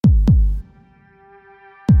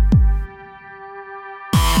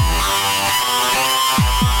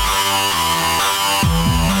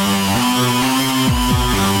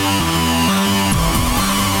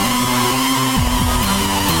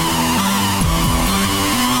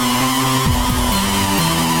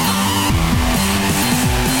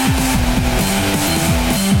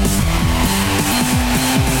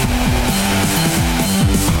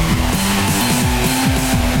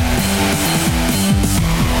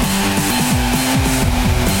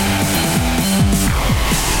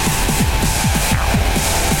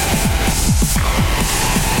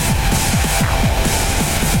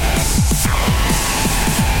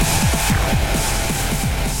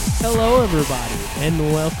everybody, and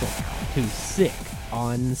welcome to Sick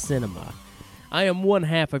on Cinema. I am one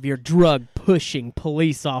half of your drug-pushing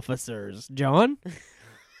police officers, John.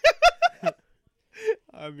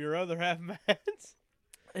 I'm your other half, Matt.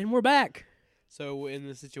 And we're back. So in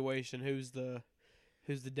the situation, who's the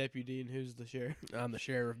deputy and who's the sheriff? I'm the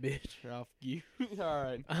sheriff, bitch. Off you. All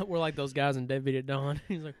right. We're like those guys in Dead Beat at Dawn.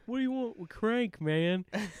 He's like, what do you want with Crank, man?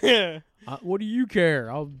 Yeah. What do you care?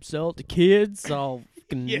 I'll sell it to kids. I'll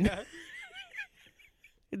fucking... Yeah.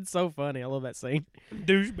 It's so funny. I love that scene.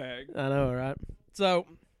 Douchebag. I know, right? So,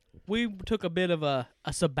 we took a bit of a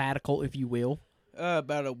sabbatical, if you will.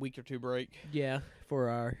 About a week or two break. Yeah,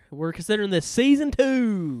 we're considering this season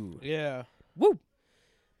 2. Yeah. Woo!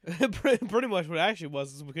 Pretty much what it actually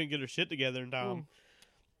was is we couldn't get our shit together in time.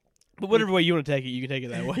 But whatever way you want to take it, you can take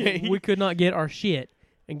it that way. We could not get our shit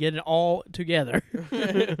and get it all together.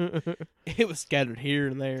 It was scattered here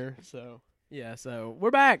and there, so. Yeah, so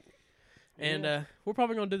we're back. And we're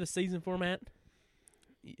probably going to do the season format.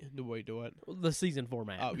 Do what? The season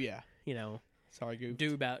format. Oh, yeah. You know, Sorry, Goof.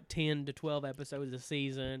 do about 10 to 12 episodes a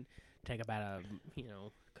season. Take about a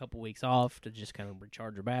couple weeks off to just kind of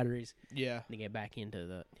recharge your batteries. Yeah. To get back into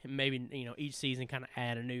the, maybe, each season kind of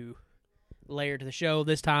add a new layer to the show.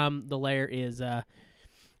 This time, the layer is our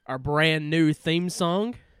brand new theme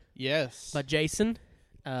song. Yes. By Jason,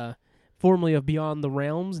 formerly of Beyond the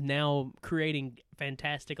Realms, now creating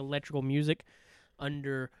fantastic electrical music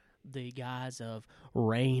under the guise of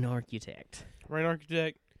Rain Architect. Rain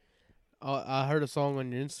Architect. I heard a song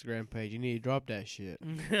on your Instagram page. You need to drop that shit.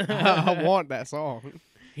 I want that song.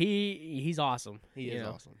 He's awesome. He is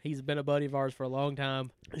awesome. He's been a buddy of ours for a long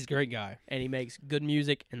time. He's a great guy. And he makes good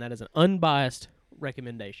music, and that is an unbiased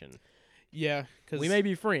recommendation. Yeah. Cause We may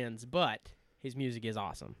be friends, but his music is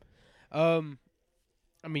awesome. I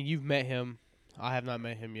mean, you've met him. I have not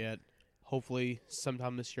met him yet. Hopefully,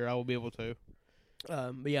 sometime this year I will be able to.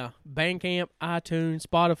 But yeah, Bandcamp, iTunes,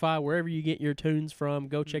 Spotify, wherever you get your tunes from,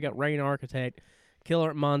 go check out Rain Architect.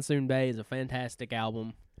 Killer at Monsoon Bay is a fantastic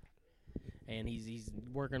album, and he's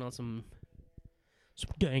working on some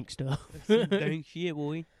dank stuff. Dang shit,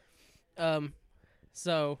 boy.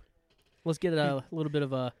 So let's get a little bit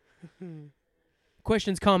of a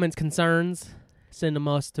questions, comments, concerns. Send them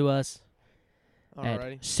to us at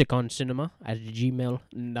Alrighty.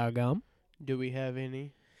 sickoncinema@gmail.com. Do we have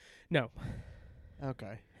any? No.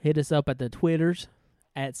 Okay. Hit us up at the Twitters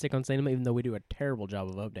at sickoncinema, even though we do a terrible job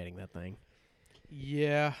of updating that thing.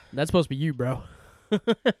 Yeah. That's supposed to be you, bro.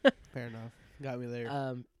 Fair enough. Got me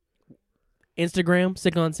there. Instagram,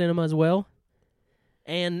 Sick on Cinema as well.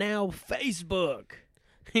 And now Facebook.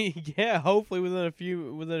 Yeah. Hopefully within a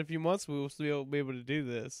few months we will still be able to do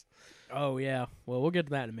this. Oh, yeah. Well, we'll get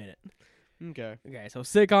to that in a minute. Okay. Okay, so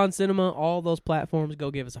Sick on Cinema, all those platforms. Go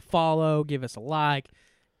give us a follow, give us a like,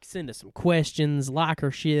 send us some questions, like our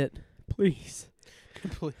shit. Please.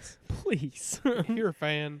 Please. Please. If you're a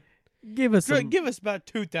fan, give us about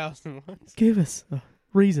 2,000 likes. Give us a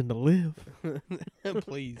reason to live.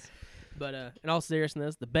 Please. But in all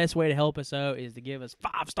seriousness, the best way to help us out is to give us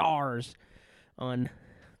 5 stars on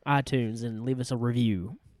iTunes and leave us a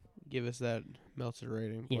review. Give us that melted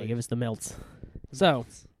rating. Please. Yeah, give us the melts. So,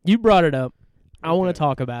 you brought it up. I want to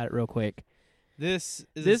talk about it real quick. This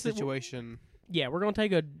is a situation. Yeah, we're going to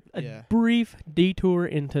take a Yeah. brief detour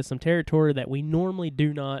into some territory that we normally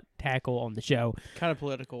do not tackle on the show. Kind of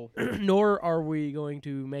political. Nor are we going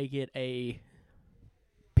to make it a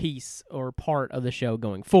piece or part of the show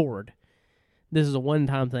going forward. This is a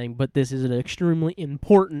one-time thing, but this is an extremely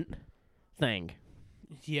important thing.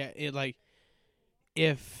 Yeah,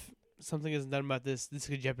 if something isn't done about this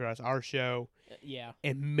could jeopardize our show. Yeah.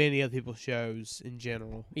 And many other people's shows in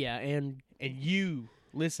general. Yeah, and you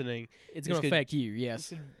listening. It's going to affect you,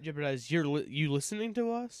 yes. It could jeopardize you listening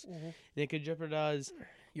to us. Mm-hmm. And it could jeopardize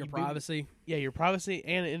your privacy. Your privacy.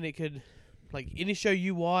 And it could, like, any show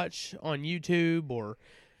you watch on YouTube or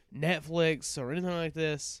Netflix or anything like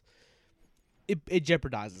this, it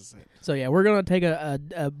jeopardizes it. So, yeah, we're going to take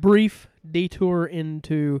a brief detour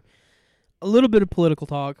into a little bit of political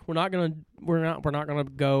talk. We're not going to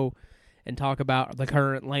go and talk about the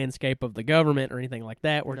current landscape of the government or anything like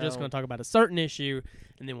that. We're just going to talk about a certain issue,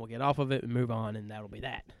 and then we'll get off of it and move on, and that'll be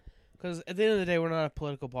that. Because at the end of the day, we're not a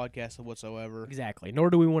political podcast whatsoever. Exactly.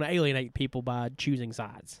 Nor do we want to alienate people by choosing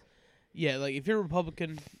sides. Yeah, like, if you're a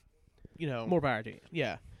Republican, more power to you.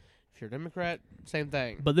 Yeah. If you're a Democrat, same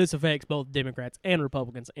thing. But this affects both Democrats and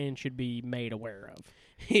Republicans and should be made aware of.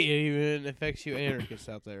 It even affects you anarchists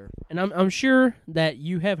out there. And I'm sure that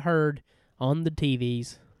you have heard on the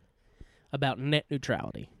TVs about net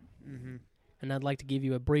neutrality. Mm-hmm. And I'd like to give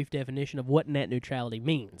you a brief definition of what net neutrality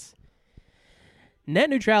means. Net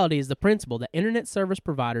neutrality is the principle that internet service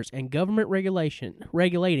providers and government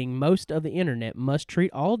regulating most of the internet must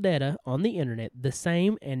treat all data on the internet the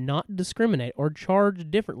same and not discriminate or charge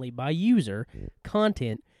differently by user,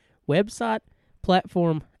 content, website,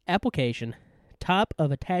 platform, application, type of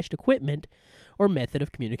attached equipment, or method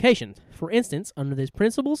of communication. For instance, under these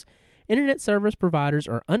principles, internet service providers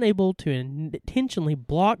are unable to intentionally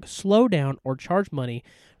block, slow down, or charge money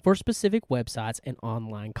for specific websites and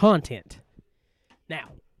online content.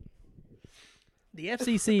 Now, the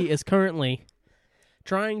FCC is currently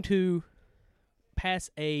trying to pass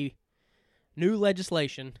a new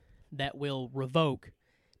legislation that will revoke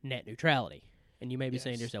net neutrality. And you may be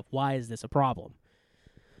saying to yourself, why is this a problem?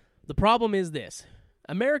 The problem is this.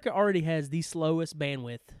 America already has the slowest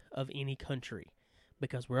bandwidth of any country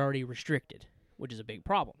because we're already restricted, which is a big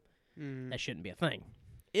problem. That shouldn't be a thing.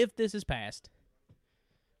 If this is passed,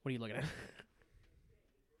 what are you looking at?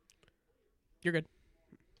 You're good.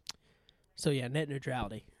 So, yeah, net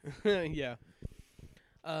neutrality. Yeah.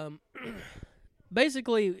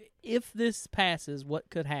 Basically, if this passes, what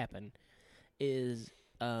could happen is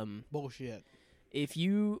Bullshit. if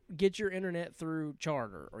you get your internet through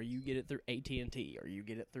Charter, or you get it through AT&T, or you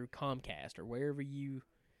get it through Comcast, or wherever you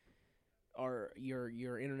are,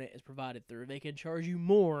 your internet is provided through, they can charge you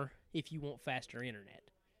more if you want faster internet.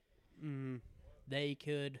 They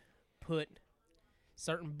could put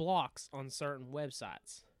certain blocks on certain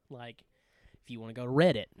websites. Like, if you want to go to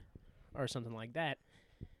Reddit or something like that,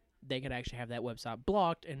 they could actually have that website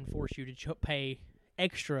blocked and force you to pay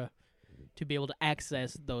extra to be able to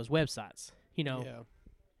access those websites. You know,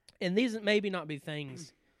 and these maybe not be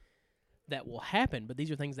things that will happen, but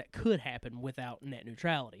these are things that could happen without net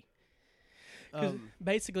neutrality. Because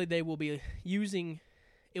basically they will be using,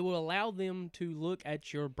 it will allow them to look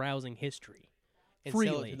at your browsing history and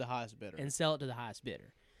freely sell it to the highest bidder. and sell it to the highest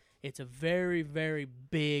bidder. It's a very, very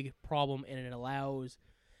big problem, and it allows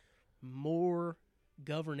more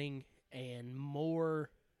governing and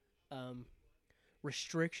more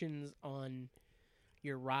restrictions on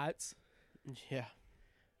your rights. Yeah.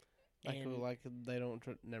 Like they don't...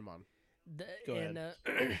 never mind. Go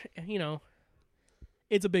ahead. You know,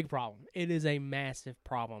 it's a big problem. It is a massive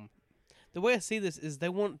problem. The way I see this is they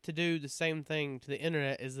want to do the same thing to the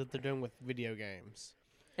internet as that they're doing with video games.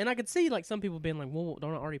 And I could see, like, some people being like, well,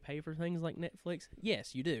 don't I already pay for things like Netflix?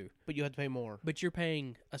 Yes, you do. But you have to pay more. But you're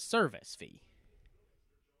paying a service fee.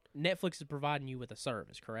 Netflix is providing you with a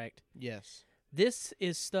service, correct? Yes. This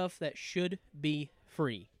is stuff that should be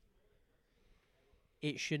free.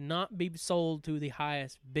 It should not be sold to the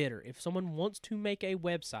highest bidder. If someone wants to make a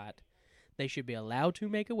website, they should be allowed to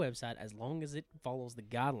make a website as long as it follows the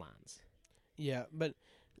guidelines. Yeah, but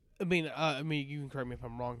I mean, you can correct me if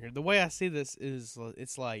I'm wrong here. The way I see this is,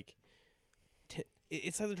 it's like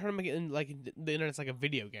they're trying to make it like the internet's like a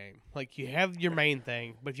video game. Like, you have your main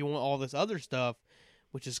thing, but if you want all this other stuff,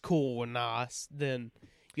 which is cool and nice, then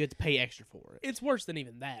you have to pay extra for it. It's worse than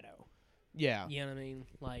even that, though. Yeah, You know what I mean?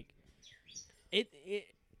 Like, it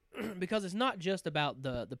because it's not just about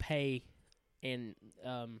the pay and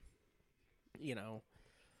you know,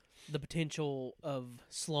 the potential of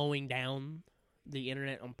slowing down the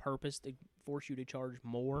internet on purpose to force you to charge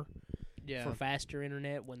more for faster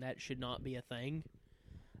internet when that should not be a thing.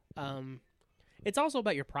 It's also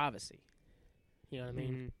about your privacy. You know what I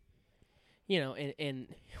mean? Mm-hmm. You know, and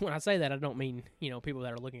when I say that, I don't mean, you know, people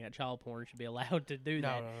that are looking at child porn should be allowed to do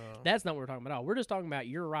that. No. That's not what we're talking about at all. We're just talking about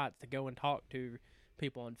your rights to go and talk to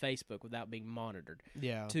people on Facebook without being monitored.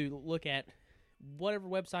 Yeah. To look at whatever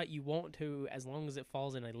website you want to, as long as it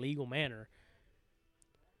falls in a legal manner,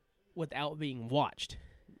 without being watched.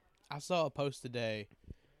 I saw a post today,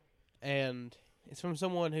 and it's from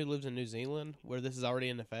someone who lives in New Zealand, where this is already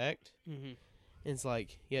in effect. Mm-hmm. And it's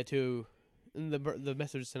like, the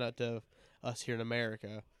message sent out to us here in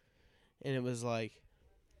America, and it was like,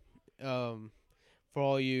 for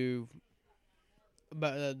all you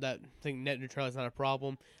that think net neutrality is not a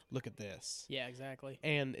problem, look at this. Yeah, exactly.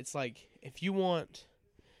 And it's like, if you want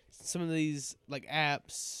some of these like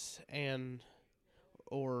apps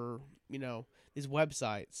or these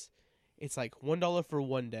websites, it's like $1 for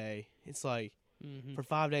 1 day. It's like for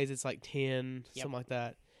 5 days, it's like 10, something like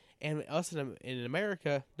that. And us in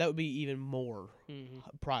America, that would be even more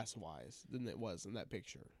price wise than it was in that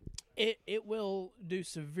picture. It will do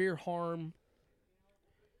severe harm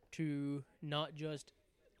to not just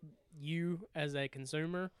you as a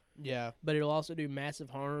consumer, but it'll also do massive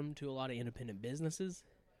harm to a lot of independent businesses.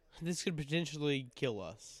 This could potentially kill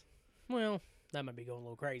us. Well, that might be going a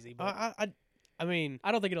little crazy, but I mean,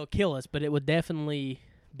 I don't think it'll kill us, but it would definitely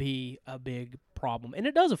be a big problem, and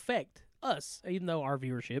it does affect us, even though our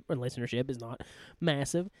viewership or listenership is not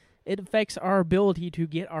massive, it affects our ability to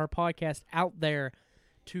get our podcast out there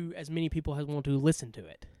to as many people as want to listen to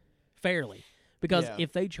it fairly. Because Yeah.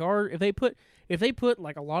 if they put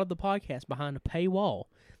like a lot of the podcasts behind a paywall,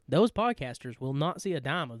 those podcasters will not see a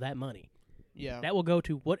dime of that money. Yeah. That will go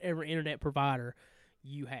to whatever internet provider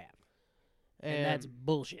you have. And that's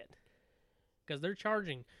bullshit. Because they're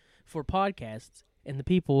charging for podcasts, and the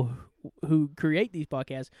people who create these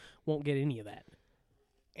podcasts won't get any of that.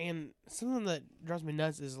 And something that drives me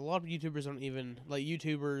nuts is a lot of YouTubers don't even, like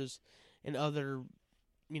YouTubers and other,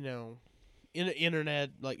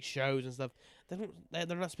 internet like shows and stuff. They're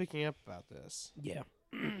not speaking up about this. Yeah.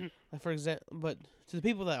 Like for example, but to the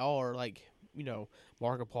people that are like,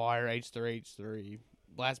 Markiplier, H3H3,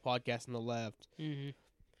 Last Podcast on the Left. Mm-hmm.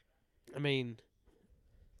 I mean,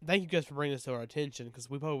 thank you guys for bringing this to our attention because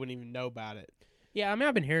we probably wouldn't even know about it. Yeah, I mean,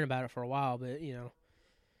 I've been hearing about it for a while, but,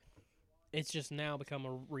 it's just now become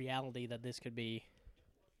a reality that this could be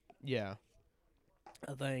Yeah.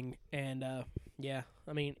 a thing. And, yeah,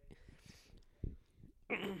 I mean,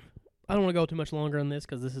 I don't want to go too much longer on this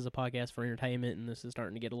because this is a podcast for entertainment, and this is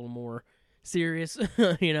starting to get a little more serious,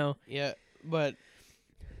 Yeah, but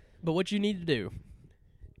But what you need to do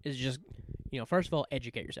is just, first of all,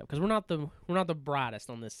 educate yourself because we're not the brightest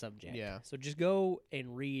on this subject. Yeah. So just go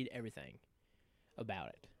and read everything about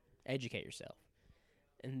it. Educate yourself,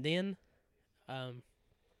 and then,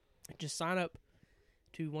 just sign up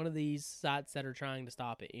to one of these sites that are trying to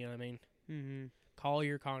stop it. You know what I mean? mm-hmm. Call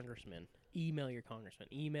your congressman. Email your congressman.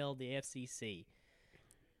 Email the FCC.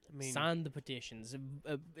 I mean, Sign the petitions.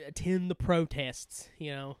 Attend the protests.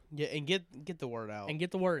 yeah, and get the word out. And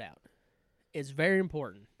get the word out. It's very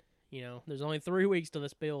important. There's only 3 weeks till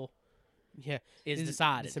this bill yeah, is It's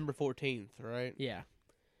decided. December 14th, right? Yeah,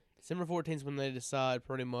 December 14th is when they decide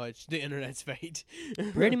pretty much the internet's fate.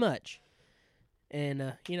 pretty much.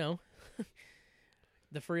 And,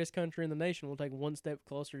 the freest country in the nation will take one step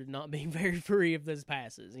closer to not being very free if this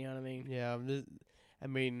passes. You know what I mean? Yeah, I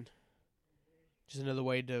mean, just another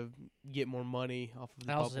way to get more money off of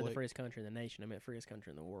the I also said public. the freest country in the nation. I meant freest country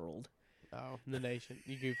in the world. Oh, the nation.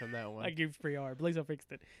 You goofed on that one. I goofed pretty hard. At least I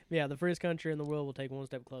fixed it. But yeah, the freest country in the world will take one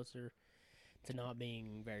step closer to not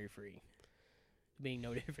being very free. Being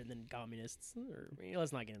no different than communists. Or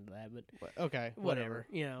let's not get into that, but Okay, whatever.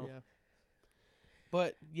 Yeah.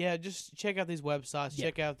 But yeah, just check out these websites. Yeah.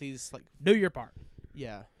 Check out these Do your part.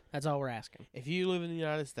 yeah. That's all we're asking. If you live in the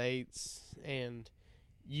United States and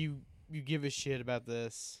you give a shit about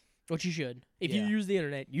this, What you should. If Yeah. you use the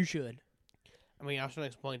internet, you should. I mean, I was trying to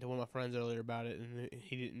explain to one of my friends earlier about it, and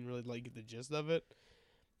he didn't really get the gist of it.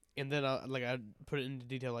 And then I put it into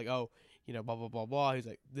detail, blah blah blah blah. He's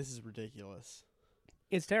like, "This is ridiculous.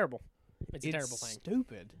 It's terrible. It's a terrible thing.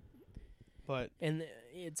 Stupid." But And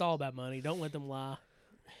it's all about money. Don't let them lie.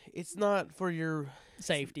 it's not for your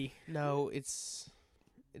Safety. no. It's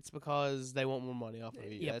because they want more money off of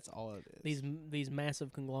you. Yep. That's all it is. These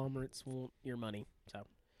massive conglomerates want your money. So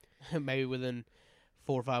Maybe within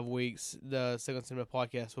 4 or 5 weeks, the Second Cinema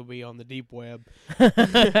podcast will be on the deep web. you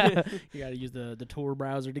got to use the Tor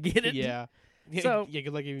browser to get it. Yeah. So- yeah,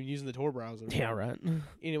 good luck even using the Tor browser. Yeah, right.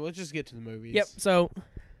 Anyway, let's just get to the movies. Yep. So,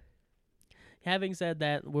 having said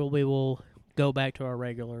that, we will go back to our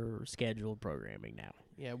regular scheduled programming now.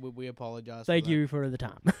 Yeah, we apologize. Thank for that. you for the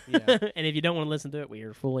time. Yeah. And if you don't want to listen to it, we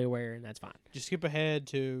are fully aware, and that's fine. Just skip ahead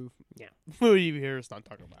to Yeah. Will you hear us not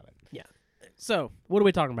talking about it? So, what are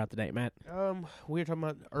we talking about today, Matt? We're talking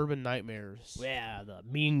about urban nightmares. Yeah, the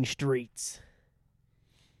mean streets.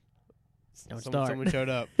 Don't Someone start. showed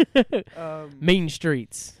up. Mean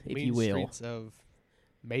streets, if Mean you will. Streets of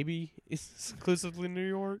maybe exclusively New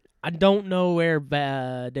York. I don't know where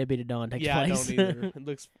Debbie to Dawn takes Yeah, place. I don't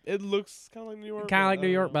either. It looks kind of like New York. Kind of like I New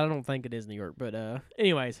don't York, know. but I don't think it is New York. But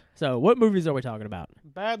anyways, so what movies are we talking about?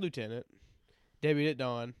 Bad Lieutenant, Debbie at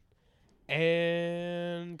Dawn,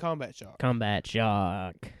 and Combat Shock. Combat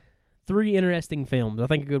Shock. 3 interesting films. I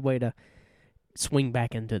think a good way to swing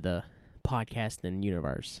back into the podcasting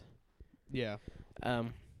universe. Yeah.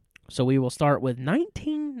 So we will start with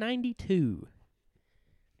 1992.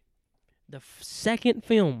 The second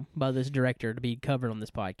film by this director to be covered on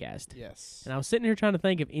this podcast. Yes. And I was sitting here trying to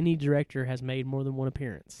think if any director has made more than one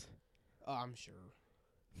appearance. Oh, I'm sure.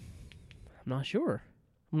 I'm not sure.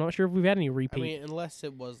 I'm not sure if we've had any repeat. I mean, unless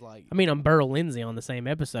it was like. I'm Burl Lindsay on the same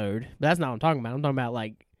episode. But that's not what I'm talking about. I'm talking about,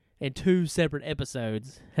 like, in 2 separate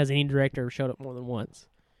episodes, has any director showed up more than once?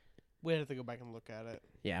 We had to go back and look at it.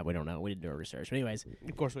 Yeah, we don't know. We didn't do our research. But anyways,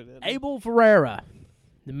 Of course we did. Abel Ferrara,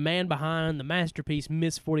 the man behind the masterpiece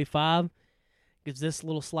Miss 45, gives this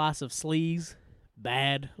little slice of sleaze,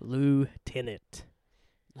 Bad Lieutenant.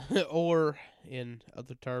 or in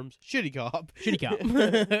other terms, shitty cop. Shitty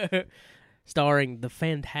Cop, starring the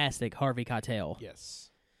fantastic Harvey Keitel,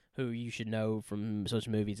 Yes. who you should know from such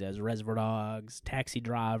movies as Reservoir Dogs, Taxi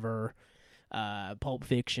Driver, Pulp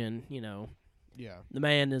Fiction. You know, Yeah. the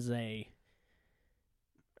man is a.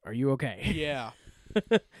 Are you okay? Yeah.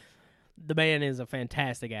 The man is a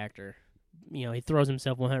fantastic actor. You know, he throws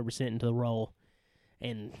himself 100% into the role,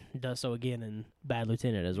 and does so again in Bad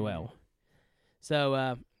Lieutenant as well.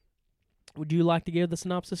 So, would you like to give the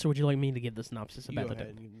synopsis, or would you like me to give the synopsis of You Bad go ahead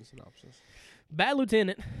Lieutenant? and give the synopsis. Bad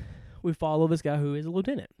Lieutenant, we follow this guy who is a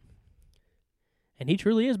lieutenant, and he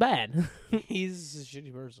truly is bad. He's a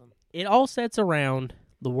shitty person. It all sets around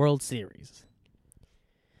the World Series,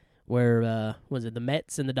 where was it the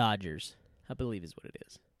Mets and the Dodgers? I believe is what it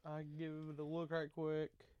is. I give it a look right quick.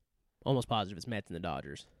 Almost positive it's Mets and the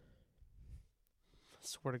Dodgers. I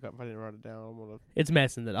swear to God, if I didn't write it down, I'm gonna. It's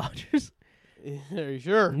Mets and the Dodgers. Are you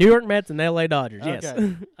sure? New York Mets and L.A. Dodgers. Yes.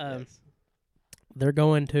 Okay. Yes. They're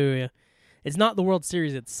going to. It's not the World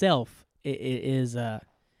Series itself. It is.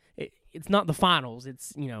 It's not the finals.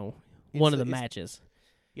 It's one of the matches.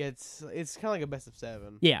 Yeah, it's kind of like a best of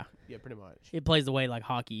 7. Yeah, Yeah, pretty much. it plays the way like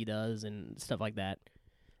hockey does and stuff like that.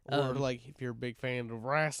 Or like if you're a big fan of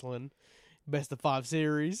wrestling, best of 5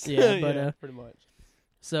 series. Yeah, but, pretty much.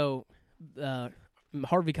 So,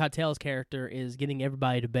 Harvey Keitel's character is getting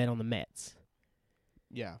everybody to bet on the Mets.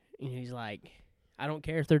 Yeah. And he's like, I don't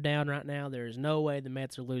care if they're down right now. There's no way the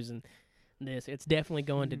Mets are losing this. It's definitely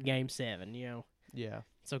going to Game 7, Yeah.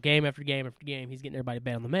 So game after game after game, he's getting everybody to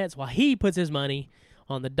bet on the Mets while he puts his money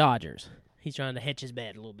on the Dodgers. He's trying to hedge his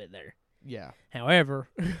bet a little bit there. Yeah. However,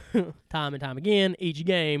 time and time again, each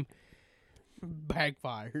game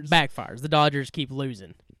backfires. The Dodgers keep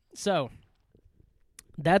losing. So,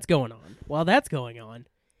 that's going on. While that's going on,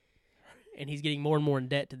 and he's getting more and more in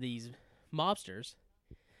debt to these mobsters,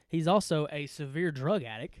 he's also a severe drug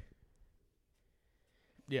addict.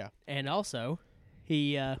 Yeah. And also,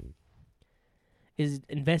 he is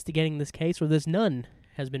investigating this case where this nun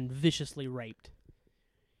has been viciously raped.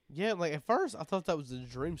 Yeah, like at first I thought that was a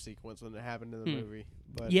dream sequence when it happened in the movie.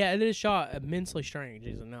 But Yeah, it is shot immensely strange,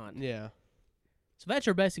 is it not? Yeah. So that's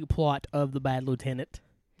your basic plot of The Bad Lieutenant.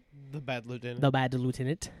 The Bad Lieutenant. The Bad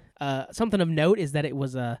Lieutenant. Something of note is that it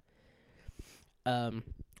was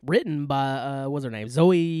written by what's her name?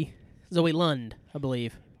 Zoe Lund, I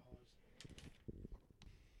believe.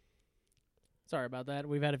 Sorry about that.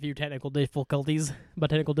 We've had a few technical difficulties. By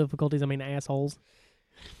technical difficulties, I mean assholes.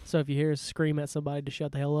 So if you hear us scream at somebody to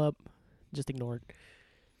shut the hell up, just ignore it.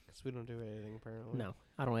 Because we don't do editing, apparently. No,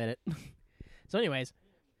 I don't edit. So anyways,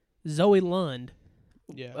 Zoe Lund,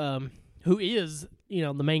 Yeah. who is,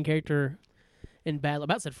 the main character in Bad... I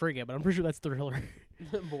about said Frigga, but I'm pretty sure that's Thriller.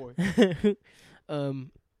 Boy.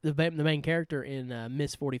 The main character in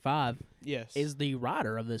Miss 45 Yes. is the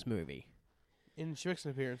writer of this movie. And she makes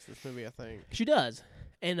an appearance in this movie, I think. She does.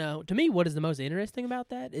 And to me, what is the most interesting about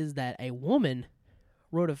that is that a woman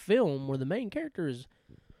wrote a film where the main character is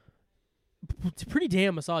pretty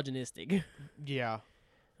damn misogynistic. Yeah.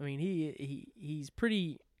 I mean, he's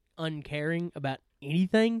pretty uncaring about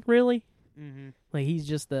anything, really. Mm-hmm. Like, he's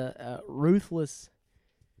just a ruthless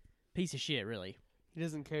piece of shit, really. He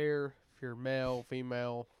doesn't care if you're male,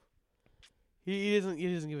 female. He doesn't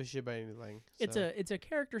give a shit about anything. So. It's a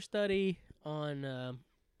character study on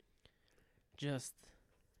just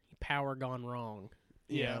power gone wrong.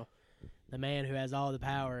 You know? The man who has all the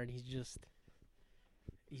power, and he's just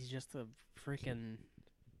a freaking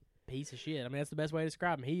piece of shit. I mean, that's the best way to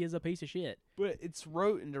describe him. He is a piece of shit. But it's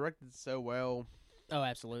wrote and directed so well Oh,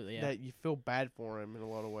 absolutely, yeah. that you feel bad for him in a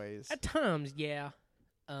lot of ways. At times, yeah.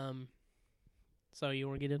 So you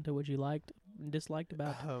want to get into what you liked and disliked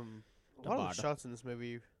about? A lot of the shots in this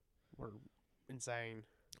movie were insane.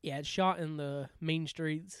 Yeah, it's shot in the mean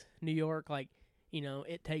streets, New York. Like,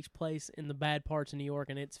 it takes place in the bad parts of New York,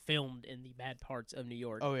 and it's filmed in the bad parts of New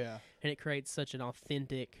York. Oh, yeah. And it creates such an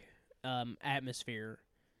authentic atmosphere.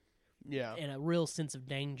 Yeah. And a real sense of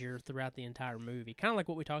danger throughout the entire movie. Kind of like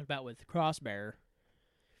what we talked about with Crossbear,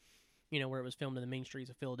 where it was filmed in the mean streets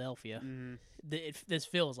of Philadelphia. Mm-hmm. This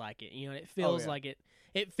feels like it. It feels like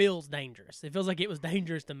it feels dangerous. It feels like it was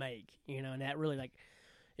dangerous to make, and that really,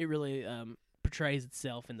 it really portrays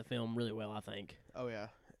itself in the film really well, I think. Oh, yeah.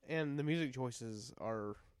 And the music choices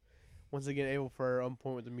are, once again, able for on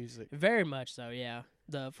point with the music. Very much so, yeah.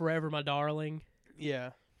 The Forever My Darling Yeah.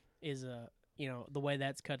 is, the way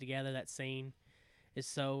that's cut together, that scene is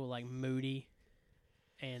so, moody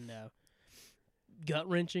and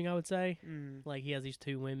gut-wrenching, I would say. Mm. Like, he has these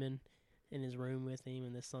two women in his room with him,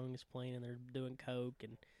 and this song is playing, and they're doing coke,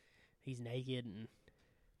 and he's naked and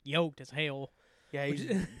yoked as hell. Yeah, Which-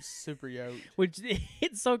 he's super yoked. Which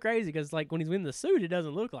it's so crazy because like when he's in the suit, it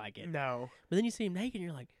doesn't look like it. No. But then you see him naked, and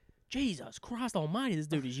you're like, Jesus Christ Almighty, this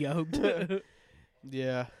dude is yoked.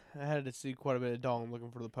 Yeah, I had to see quite a bit of Dong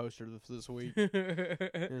looking for the poster this week.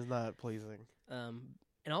 It's not pleasing.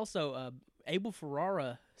 And also, Abel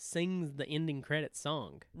Ferrara sings the ending credits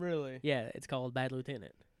song. Really? Yeah, it's called Bad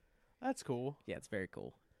Lieutenant. That's cool. Yeah, it's very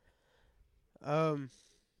cool.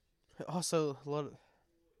 Also a lot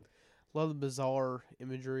of bizarre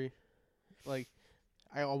imagery. Like,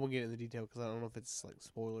 I won't get into detail because I don't know if it's like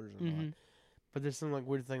spoilers or not. But there's some like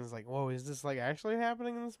weird things like, whoa, is this like actually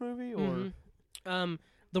happening in this movie or?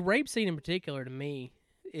 The rape scene in particular to me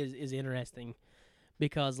is interesting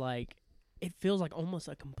because like it feels like almost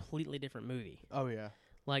a completely different movie. Oh yeah.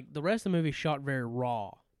 Like the rest of the movie is shot very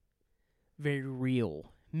raw, very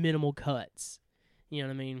real, minimal cuts. You know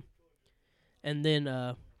what I mean? And then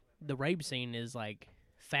the rape scene is like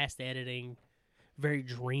fast editing, very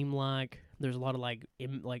dreamlike. There's a lot of like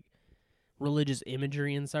religious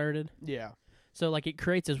imagery inserted. Yeah. So like it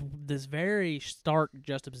creates this very stark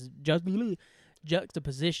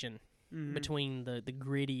juxtaposition between the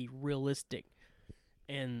gritty, realistic,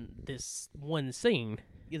 and this one scene.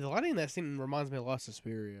 Yeah, the lighting in that scene reminds me a lot of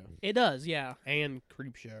Suspiria It does, yeah, and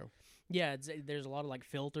Creepshow. yeah. There's a lot of like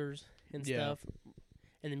filters and stuff,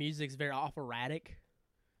 and the music's very operatic.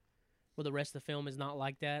 Well, the rest of the film is not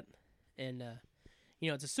like that, and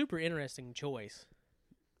it's a super interesting choice.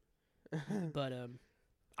 But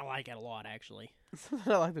I like it a lot, actually.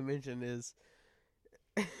 Something I like to mention is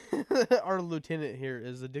our lieutenant here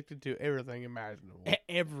is addicted to everything imaginable.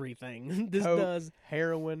 Everything this Coke, does,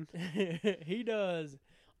 heroin. he does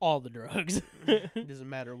all the drugs. It doesn't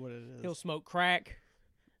matter what it is. He'll smoke crack.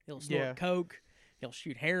 He'll snort coke. He'll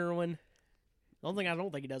shoot heroin. The only thing I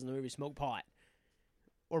don't think he does in the movie is smoke pot.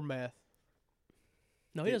 Or meth.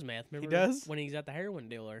 No, he does meth. Remember does? when he's at the heroin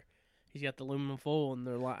dealer. He's got the aluminum foil and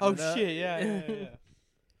they're lighting Oh it up. shit! Yeah.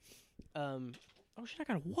 Oh shit! I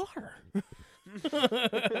got a water.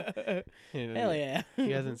 Yeah, Hell yeah!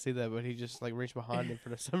 He hasn't seen that, but he just like reached behind him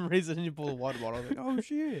for some reason and you pull a water bottle. I was like, oh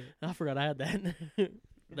shit! I forgot I had that.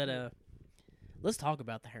 But let's talk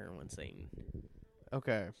about the heroin scene.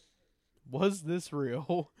 Okay, was this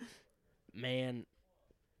real? Man,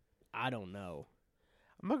 I don't know.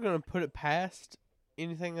 I'm not gonna put it past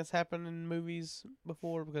anything that's happened in movies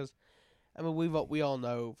before because, I mean, we all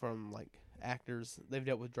know from like actors they've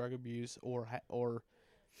dealt with drug abuse or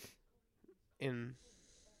in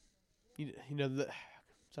you know the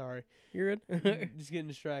sorry You're good. just getting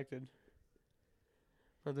distracted.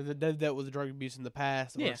 But they've dealt with drug abuse in the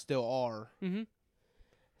past or Yeah. still are. Mm-hmm.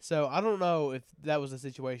 So I don't know if that was the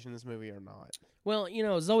situation in this movie or not. Well,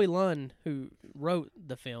 Zoe Lund, who wrote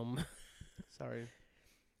the film, Sorry.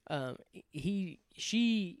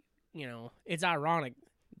 she, it's ironic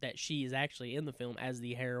that she is actually in the film as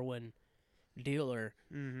the heroin dealer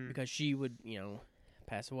Mm-hmm. because she would,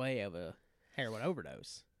 pass away of a heroin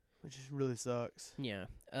overdose. Which just really sucks. Yeah.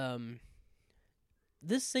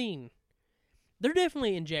 This scene, they're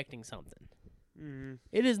definitely injecting something. Mm-hmm.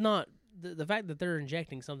 It is not the fact that they're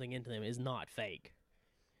injecting something into them is not fake.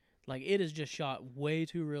 Like it is just shot way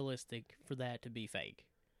too realistic for that to be fake.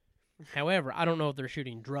 However, I don't know if they're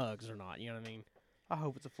shooting drugs or not. You know what I mean? I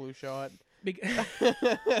hope it's a flu shot.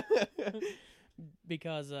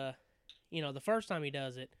 Because the first time he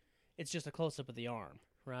does it, it's just a close up of the arm,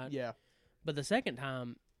 right? Yeah. But the second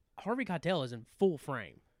time, Harvey Keitel is in full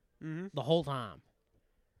frame Mm-hmm. the whole time.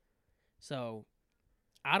 So,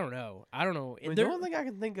 I don't know. I mean, the only thing I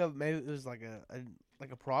can think of maybe it was like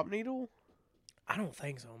a prop needle. I don't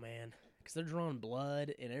think so, man. Because they're drawing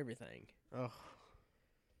blood and everything. Ugh.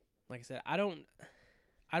 Like I said, I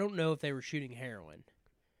don't know if they were shooting heroin.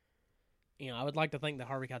 I would like to think that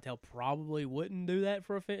Harvey Keitel probably wouldn't do that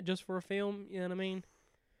just for a film. You know what I mean?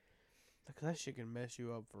 Because that shit can mess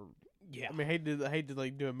you up for. Yeah. I mean, I hate to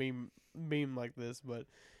like do a meme like this, but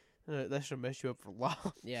that should mess you up for a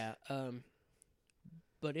while. Yeah.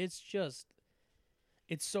 But it's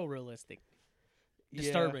so realistic,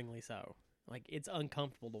 disturbingly so. Like it's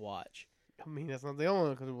uncomfortable to watch. I mean, that's not the only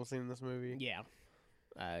uncomfortable scene in this movie. Yeah.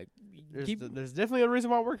 There's definitely a reason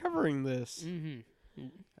why we're covering this. Mm-hmm.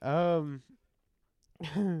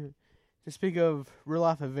 To speak of real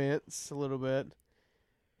life events a little bit,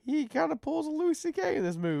 he kind of pulls a Louis C.K. in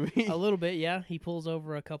this movie. A little bit, yeah. He pulls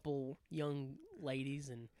over a couple young ladies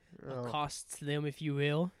and Oh. accosts them, if you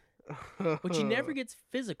will. Which he never gets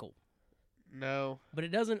physical. No. But it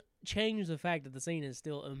doesn't change the fact that the scene is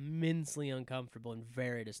still immensely uncomfortable and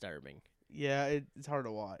very disturbing. Yeah, it's hard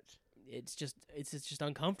to watch. It's just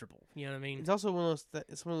uncomfortable. You know what I mean? It's also one of those.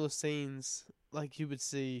 It's one of those scenes like you would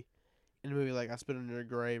see in a movie like I Spit on Your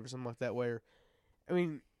Grave or something like that, where, I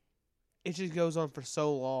mean, it just goes on for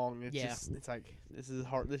so long. It's just, it's like, this is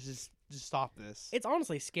hard. This is just stop this. It's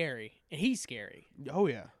honestly scary, and he's scary Oh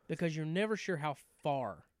yeah, because you're never sure how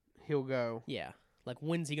far. he'll go. Yeah, like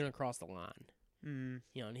when's he gonna cross the line? Mm.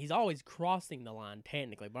 You know, and he's always crossing the line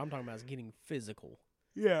technically, but I'm talking about is getting physical.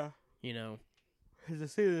 Yeah. You know, There's a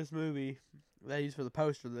scene in this movie that I used for the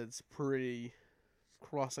poster that's pretty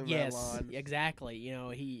crossing that line. exactly. You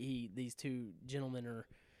know, these two gentlemen are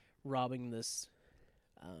robbing this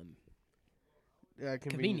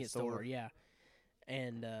convenience store. Yeah,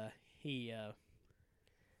 and he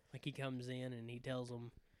comes in and he tells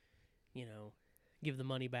them, you know, give the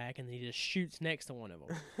money back, and then he just shoots next to one of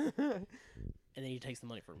them, and then he takes the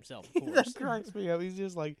money for himself. Of course, That cracks me up. He's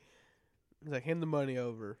just like, he's like, hand the money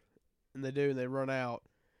over, and they do, and they run out,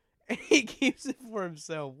 and he keeps it for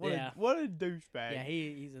himself. What a douchebag. Yeah,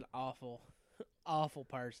 he's an awful, awful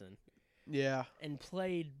person, Yeah. and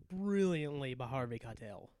played brilliantly by Harvey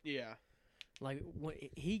Keitel. Yeah. Like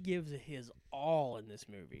he gives it his all in this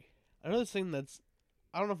movie. Another thing that's,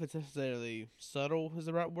 I don't know if it's necessarily subtle is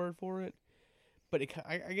the right word for it, but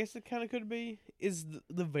I guess it kind of could be, is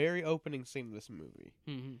the very opening scene of this movie.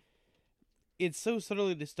 Mm-hmm. It's so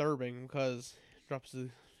subtly disturbing because he drops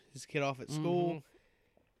his kid off at school,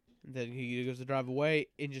 and then he goes to drive away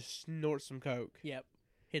and just snorts some coke. Yep,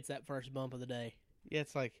 hits that first bump of the day. Yeah,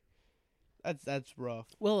 it's like, that's rough.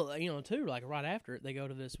 Well, you know, too, like right after it, they go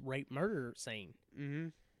to this rape murder scene, Mm-hmm.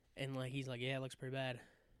 and like he's like, "Yeah, it looks pretty bad."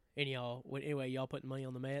 And y'all putting money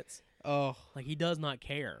on the Mets? Oh, Like he does not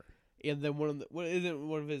care. and then one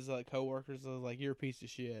of his coworkers was like, "You're a piece of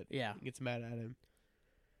shit." Yeah. Gets mad at him.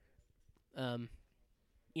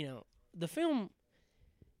 You know, the film,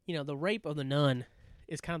 you know, the rape of the nun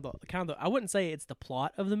is kind of the, I wouldn't say it's the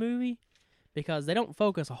plot of the movie because they don't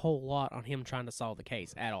focus a whole lot on him trying to solve the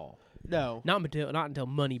case at all. No. Not until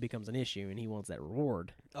money becomes an issue and he wants that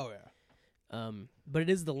reward. Oh yeah. But it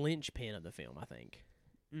is the linchpin of the film, I think.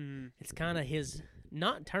 Mm-hmm. It's kind of his,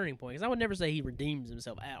 not turning point, because I would never say he redeems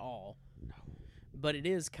himself at all. But it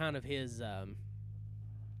is kind of his,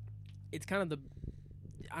 it's kind of the,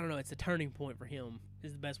 I don't know, it's a turning point for him,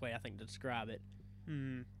 is the best way I think to describe it.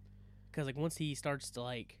 Mm-hmm. Because, like, once he starts to,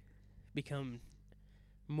 like, become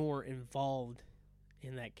more involved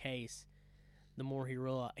in that case, the more he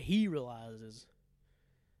realizes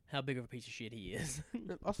how big of a piece of shit he is.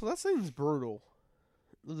 Also, that scene's brutal.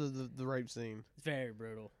 The rape scene. It's very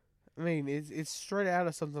brutal. I mean, it's straight out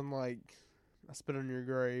of something like I Spit on Your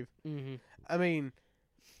Grave. Mm-hmm. I mean,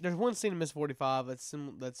 there's one scene in Miss 45 that's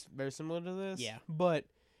very similar to this. Yeah. But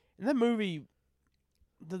in that movie,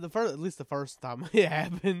 the first, at least the first time it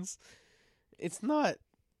happens, it's not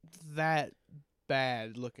that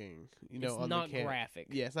bad looking. You know, It's on not the camera. graphic.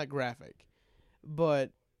 Yeah, it's not graphic.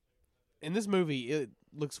 But in this movie, it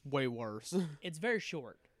looks way worse. It's very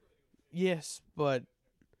short, Yes, but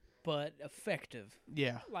effective.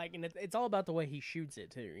 yeah. Like, and it's all about the way he shoots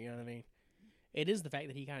it, too. You know what I mean? It is the fact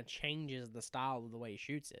that he kind of changes the style of the way he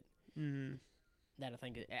shoots it. Mm-hmm. That I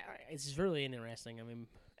think it's just really interesting. I mean,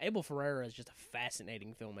 Abel Ferrara is just a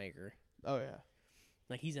fascinating filmmaker. Oh yeah.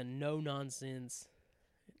 Like, he's a no-nonsense,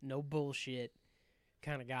 no bullshit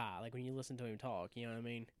kind of guy. Like, when you listen to him talk, you know what I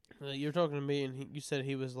mean? You're talking to me, and you said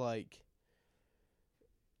he was like,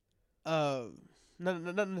 not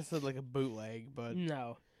necessarily like a bootleg, but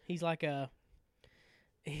No. He's like a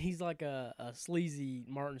sleazy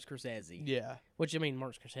Martin Scorsese. yeah. Which, I mean,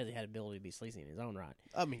 Martin Scorsese had ability to be sleazy in his own right.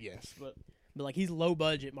 I mean, yes, but But, like, he's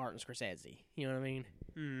low-budget Martin Scorsese. You know what I mean?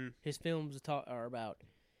 mm, His films are about,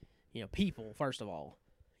 you know, people, first of all.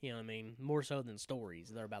 You know what I mean? More so than stories.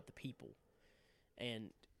 They're about the people. And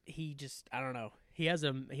he just, I don't know. He has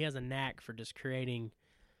a knack for just creating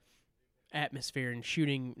atmosphere and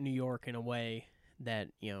shooting New York in a way that,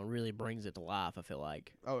 you know, really brings it to life, I feel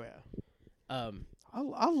like. oh yeah.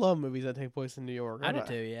 I love movies that take place in New York. I do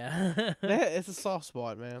too, yeah. It's a soft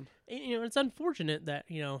spot, man. You know, it's unfortunate that,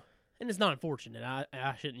 you know, and it's not unfortunate.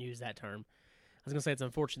 I shouldn't use that term. I was going to say it's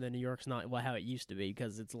unfortunate that New York's not how it used to be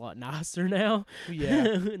because it's a lot nicer now.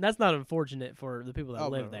 Yeah. That's not unfortunate for the people that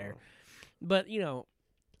live no, there. no. But, you know,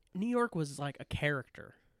 New York was like a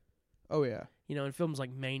character. Oh yeah. You know, in films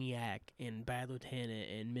like Maniac and Bad Lieutenant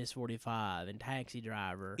and Miss 45 and Taxi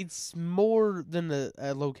Driver. It's more than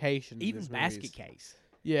a location. in Even these Basket movies. Case.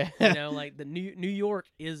 Yeah. You know, like the New York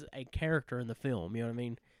is a character in the film. You know what I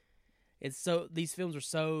mean? These films are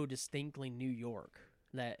so distinctly New York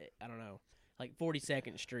that, I don't know, like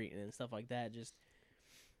 42nd Street and stuff like that. Just,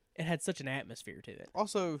 it had such an atmosphere to it.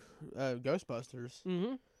 Also, Ghostbusters.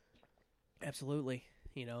 Mm-hmm. Absolutely.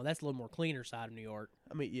 You know, that's a little more cleaner side of New York.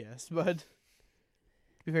 I mean, yes, but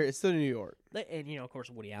To be fair, it's still New York. And of course,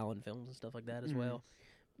 Woody Allen films and stuff like that as Mhm. well.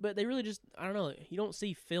 But they really just, I don't know, you don't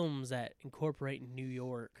see films that incorporate New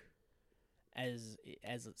York as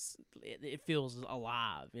it feels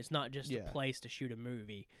alive. It's not just a place to shoot a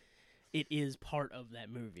movie. It is part of that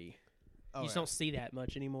movie. You just don't see that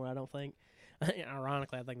much anymore, I don't think.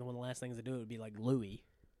 Ironically, I think one of the last things to do would be like Louis.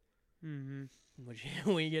 Mm-hmm. Which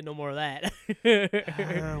we ain't get no more of that.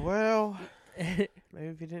 Well, maybe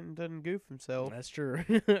if he doesn't goof himself. That's true.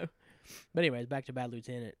 But anyways, back to Bad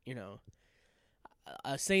Lieutenant.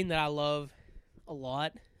 A scene that I love a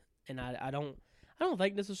lot, and I don't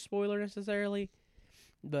think this is a spoiler necessarily,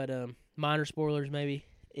 but minor spoilers maybe,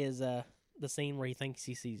 is the scene where he thinks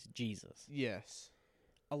he sees Jesus. Yes.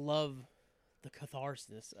 I love the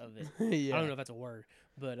catharsis of it. Yeah. I don't know if that's a word,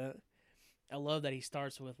 but I love that he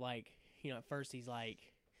starts with at first he's like,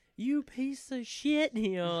 "You piece of shit,"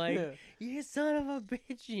 like, "You son of a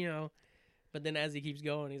bitch," But then as he keeps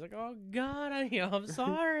going, he's like, "Oh God, I'm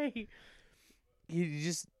sorry."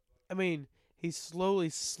 He's slowly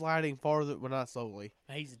sliding farther. Well, not slowly.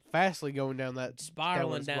 He's Fastly going down that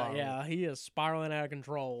spiraling down. spiral. Yeah, he is spiraling out of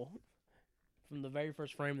control. From the very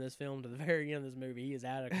first frame of this film to the very end of this movie, he is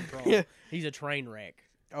out of control. Yeah. He's a train wreck.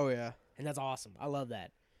 Oh, yeah. And that's awesome. I love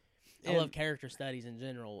that. I And- love character studies in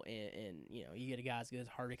general, and you get a guy as good as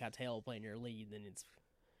Harvey Keitel playing your lead, then it's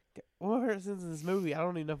One of my favorite scenes in this movie, I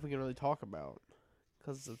don't even know if we can really talk about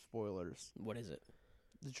because of spoilers. what is it?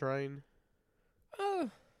 The train.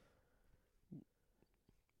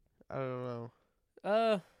 I don't know.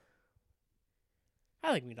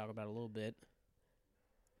 I think we can talk about it a little bit.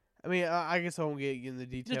 I mean, I guess I won't get into the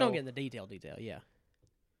detail. Just don't get in the detail. Yeah.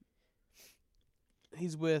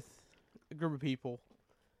 He's with a group of people,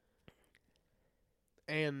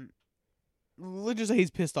 and let's just say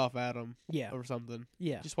he's pissed off at him Yeah. or something.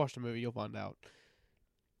 Yeah. Just watch the movie, you'll find out.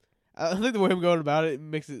 I think the way I'm going about it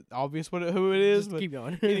makes it obvious who it is. Just But keep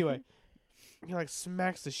going. anyway, he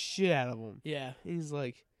smacks the shit out of him. Yeah. He's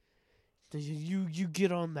like, "You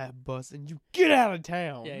get on that bus and you get out of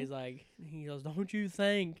town." Yeah. He goes, "Don't you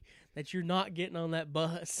think that you're not getting on that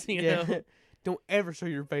bus?" You Yeah. know. Don't ever show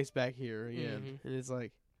your face back here again. Mhm. And it's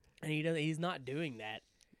like, And he's not doing that.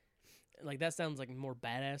 Like, that sounds like more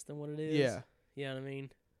badass than what it is. yeah, You know what I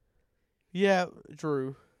mean? yeah,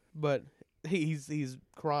 true. But he's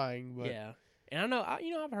crying. But Yeah. And I know,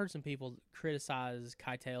 I've heard some people criticize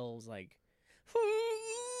Keitel's, I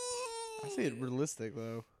see it realistic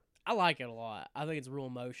though. I like it a lot. I think it's real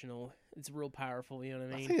emotional. It's real powerful, you know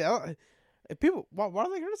what I I mean? think if people, why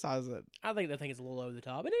do they criticize it? I think they think it's a little over the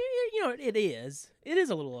top. And, it is. It is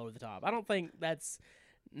a little over the top. I don't think that's,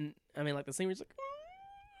 like the scene where he's like,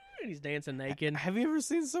 and he's dancing naked. Have you ever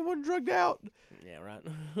seen someone drugged out? Yeah, right.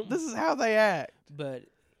 This is how they act. But,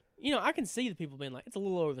 I can see the people being like, it's a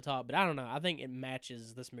little over the top, but I don't know. I think it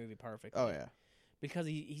matches this movie perfectly. Oh yeah. Because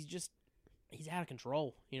he's out of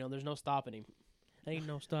control. There's no stopping him. Ain't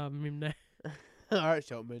no stopping him now. All right,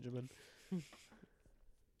 Shelton Benjamin.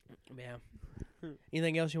 Yeah.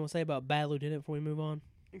 Anything else you want to say about Bad Lieutenant before we move on?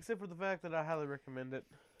 Except for the fact that I highly recommend it.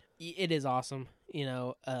 It is awesome.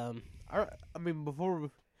 I mean, before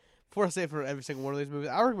I say it for every single one of these movies,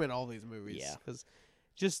 I recommend all these movies. Yeah. Because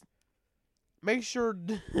just make sure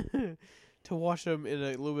to watch them in a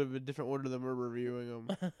little bit of a different order than we're reviewing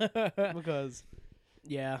them. Because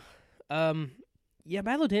yeah.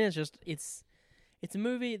 Bad Lieutenant's just it's a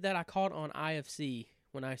movie that I caught on IFC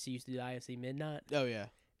when IFC used to do IFC Midnight, oh yeah,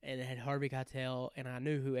 and it had Harvey Keitel, and I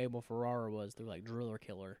knew who Abel Ferrara was through Driller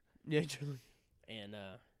Killer, yeah, truly. and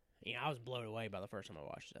I was blown away by the first time I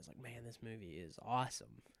watched it. I was like, man, this movie is awesome.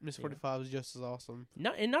 Miss 45 is just as awesome.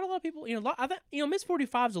 Not a lot of people, I think Miss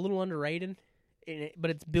 45 is a little underrated,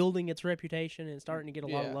 but it's building its reputation and it's starting to get a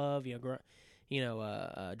lot of love.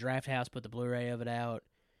 Draft House put the Blu-ray of it out.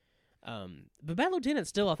 But Bad Lieutenant's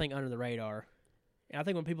still, I think, under the radar. And I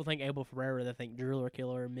think when people think Abel Ferrara, they think Driller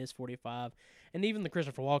Killer, Miss 45, and even the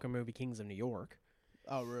Christopher Walken movie Kings of New York.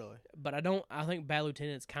 Oh really? But I think Bad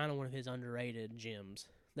Lieutenant's kind of one of his underrated gems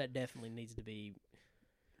that definitely needs to be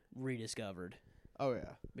rediscovered. Oh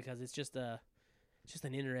yeah. Because it's just an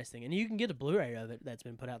interesting, and you can get a Blu-ray of it that's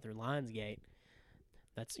been put out through Lionsgate.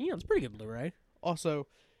 That's it's a pretty good Blu-ray. Also,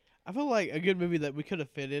 I feel like a good movie that we could have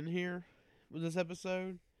fit in here with this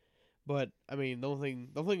episode, but I mean the only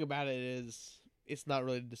thing about it is it's not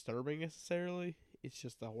really disturbing necessarily. It's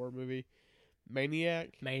just a horror movie. Maniac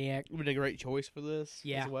would have been a great choice for this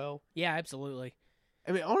Yeah. as well. Yeah, absolutely.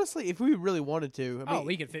 I mean, honestly, if we really wanted to, I mean,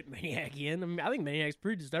 we could fit Maniac in. I mean, I think Maniac's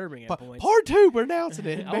pretty disturbing at points. part 2, we're announcing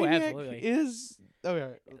it. Oh, Maniac absolutely. is.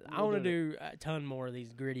 Okay, I want to do a ton more of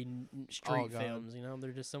these gritty street God. films. You know,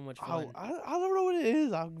 they're just so much I fun. don't know what it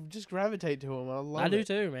is. I just gravitate to them. I love I do it.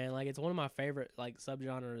 too, man. Like, it's one of my favorite like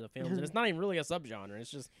subgenres of films, and it's not even really a subgenre.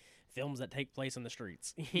 It's just films that take place in the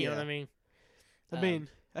streets. You know what I mean? I mean,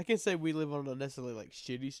 I can't say we live on a necessarily like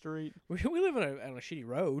shitty street. We live on a shitty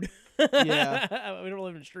road. Yeah. We don't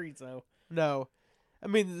live in streets, though. No, I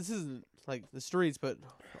mean this isn't like the streets, but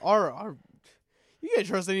our you can't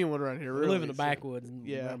trust anyone around here. We Really, live in the so- backwoods and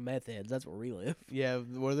Yeah. around meth heads. That's where we live. Yeah,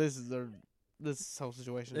 where this whole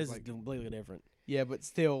situation This is is like completely different. yeah, but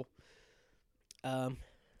still, I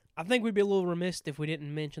think we'd be a little remiss if we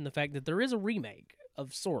didn't mention the fact that there is a remake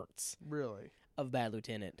of sorts really. of Bad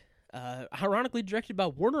Lieutenant. Ironically directed by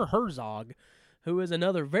Werner Herzog, who is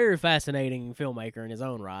another very fascinating filmmaker in his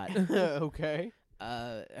own right. Okay.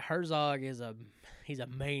 Herzog is he's a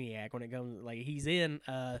maniac when it comes like he's in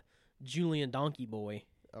Julian Donkey Boy.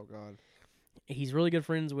 Oh God. He's really good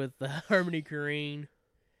friends with Harmony Korine.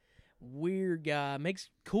 Weird guy, makes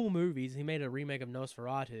cool movies. He made a remake of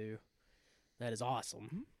Nosferatu that is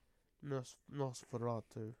awesome.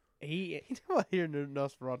 Nosferatu. He I hear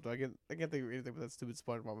Nosferatu. I can't think of anything but that stupid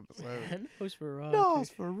SpongeBob episode. Nosferatu.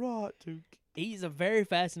 Nosferatu. He's a very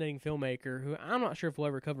fascinating filmmaker who I'm not sure if we'll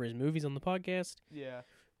ever cover his movies on the podcast, Yeah.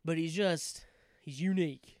 but he's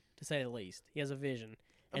unique to say the least. He has a vision.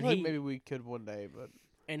 I And feel like he maybe we could one day, but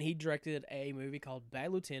and he directed a movie called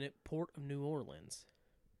Bad Lieutenant, Port of New Orleans,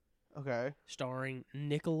 okay. starring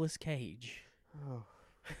Nicolas Cage. Oh.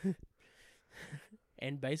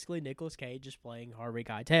 And basically Nicolas Cage is playing Harvey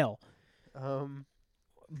Keitel. Um.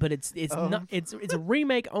 But it's not it's a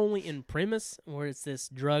remake only in premise where it's this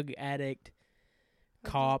drug addict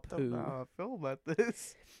cop I don't know how I feel about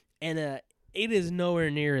this. and it is nowhere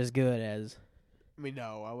near as good as. I mean,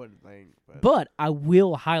 no, I wouldn't think. But I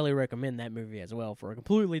will highly recommend that movie as well for a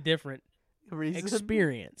completely different reason.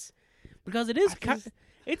 experience because it is I just-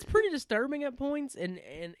 it's pretty disturbing at points and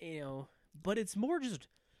you know, but it's more just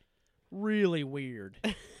really weird.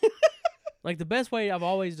 Like the best way I've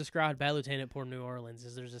always described Bad Lieutenant Port of New Orleans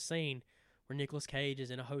is there's a scene where Nicolas Cage is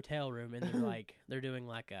in a hotel room and they're doing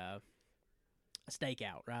like a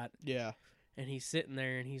stakeout, right? Yeah. And he's sitting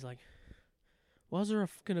there and he's like, "Why is there a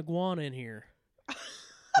fucking iguana in here?"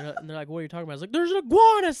 And they're like, "What are you talking about?" He's like, "There's an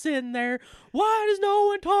iguana sitting there. Why is no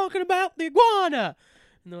one talking about the iguana?"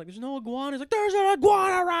 And they're like, "There's no iguana." He's like, "There's an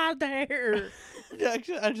iguana right there."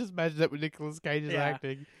 Actually, I just imagine that with Nicolas Cage's Yeah.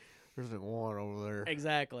 acting. There's an iguana over there.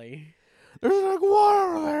 Exactly. There's an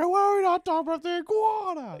iguana over there. Why are we not talking about the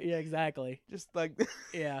iguana? Yeah, exactly. Just like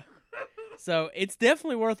Yeah. So it's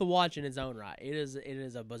definitely worth a watch in its own right. It is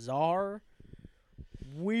a bizarre,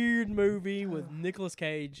 weird movie with Nicolas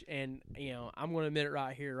Cage, and you know I'm going to admit it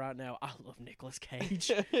right here, right now. I love Nicolas Cage.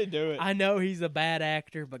 do it. I know he's a bad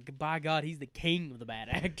actor, but by God, he's the king of the bad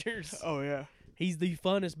actors. Oh yeah. He's the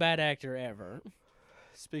funnest bad actor ever.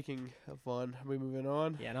 Speaking of fun, are we moving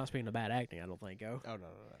on? Yeah, not speaking of bad acting, I don't think. Oh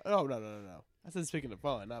no. I said speaking of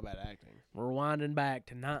fun, not bad acting. We're winding back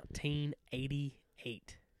to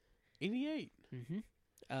 1988. 88. Mm-hmm. A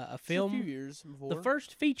Just a film, few years before. the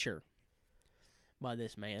first feature by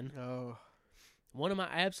this man. Oh. One of my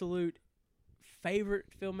absolute favorite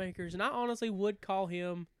filmmakers, and I honestly would call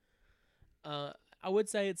him. I would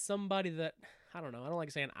say it's somebody that I don't know. I don't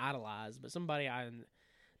like saying idolize, but somebody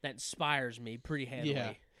that inspires me pretty heavily.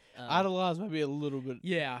 Yeah. Uh, Idolize maybe a little bit.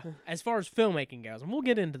 Yeah, as far as filmmaking goes, and we'll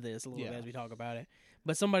get into this a little bit Yeah. as we talk about it.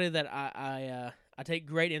 But somebody that I take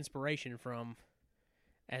great inspiration from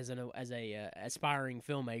as a aspiring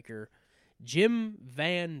filmmaker, Jim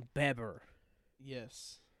Van Beber.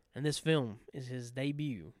 Yes. And this film is his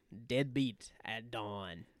debut, Deadbeat at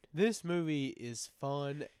Dawn. This movie is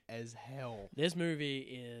fun as hell. This movie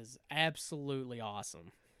is absolutely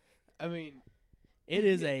awesome. I mean, It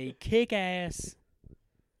is a kick-ass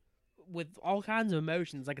with all kinds of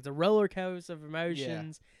emotions. Like, it's a roller coaster of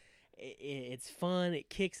emotions. It's fun. It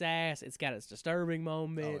kicks ass. It's got its disturbing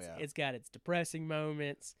moments. yeah. It's got its depressing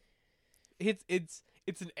moments. it's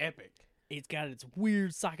an epic. It's got its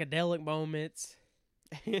weird psychedelic moments.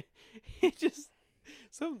 It just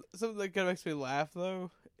something that kind of makes me laugh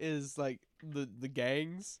though is like the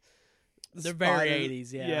gangs. The They're very spider-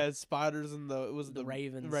 80s, yeah. Yeah, spiders and the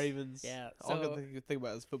Ravens. The Ravens. Yeah, All I so- can think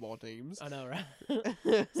about is football teams. I know,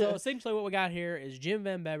 right? So essentially, what we got here is Jim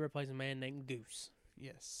Van Beber plays a man named Goose.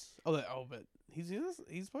 Yes. but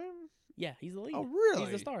he's playing. Yeah, he's the lead. Oh, really?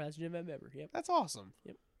 He's the star. That's Jim Van Beber. Yep. That's awesome.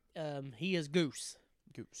 He is Goose,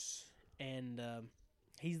 Goose. and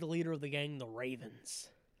he's the leader of the gang, the Ravens.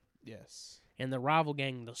 Yes. and the rival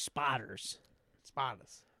gang, the Spiders,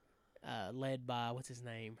 Spiders. led by what's his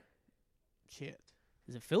name? Shit.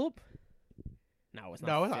 Is it Philip? No, it's not.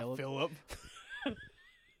 No, it's Philip. not Philip.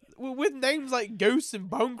 With names like Goose and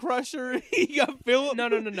Bone Crusher, he got Philip. No.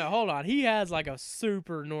 Hold on. He has like a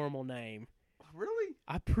super normal name. Really?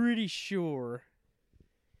 I'm pretty sure.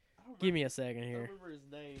 Give me a second I here. don't remember his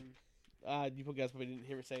name. You guys probably didn't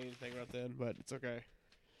hear me say anything right then, but it's okay.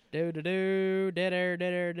 Dead air.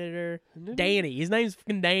 Danny. His name's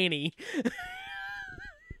fucking Danny.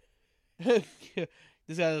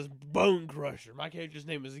 This guy's Bone Crusher. My character's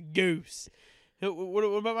name is Goose. What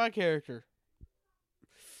about my character?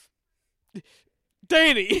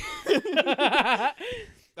 Danny.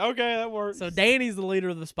 Okay, that works. So Danny's the leader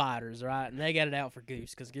of the Spiders, right? And they got it out for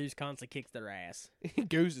Goose because Goose constantly kicks their ass.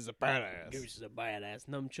 Goose is a badass. Goose is a badass.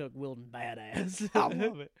 Nunchuck wielding badass. I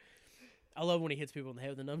love it. I love when he hits people in the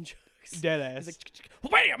head with the nunchucks. Dead ass. He's like,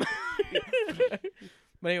 bam!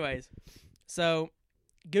 But anyways, so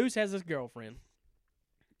Goose has this girlfriend.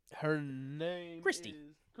 Her name Christy.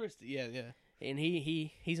 is Christy. Yeah. And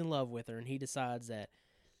he's in love with her, and he decides that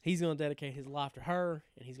he's going to dedicate his life to her,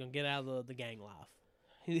 and he's going to get out of the gang life.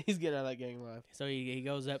 He's getting out of that gang life. So he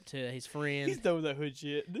goes up to his friend. He's done with that hood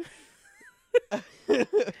shit.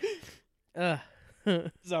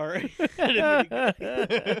 Sorry.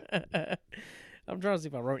 I'm trying to see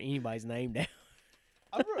if I wrote anybody's name down.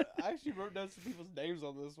 I actually wrote down some people's names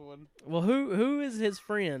on this one. Well, who is his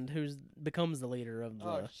friend who becomes the leader of the...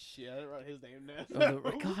 Oh, shit. I didn't write his name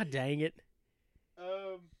down. God dang it.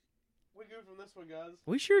 We go from this one, guys.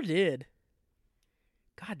 We sure did.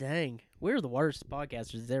 God dang. We're the worst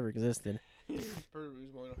podcasters that's ever existed. Probably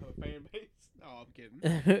won't have a fan base. No, I'm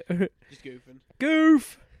kidding. Just goofing.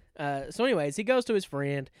 Goof! So anyways, he goes to his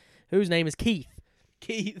friend, whose name is Keith.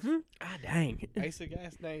 Keith. God dang. Basic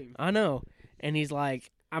ass name. I know. And he's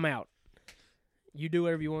like, I'm out. You do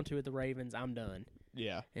whatever you want to with the Ravens. I'm done.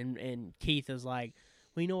 Yeah. And Keith is like,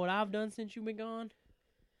 well, you know what I've done since you've been gone?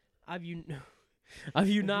 I've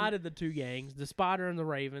united the two gangs. The Spider and the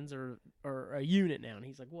Ravens are a unit now. And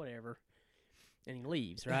he's like, whatever. And he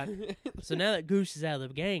leaves, right? So now that Goose is out of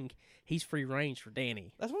the gang, he's free range for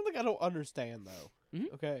Danny. That's one thing I don't understand, though.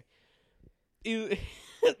 Mhm. Okay.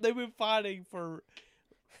 They've been fighting for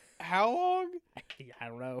how long? I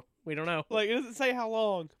don't know. We don't know. Like, it doesn't say how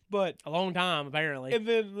long, but... A long time, apparently. And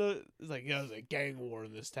then it's like, yeah, there's a gang war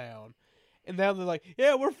in this town. And now they're like,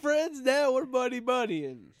 yeah, we're friends now. We're buddy.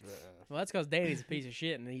 And Well, that's because Danny's a piece of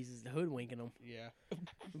shit and he's hoodwinking them. yeah.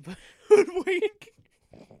 Hoodwink.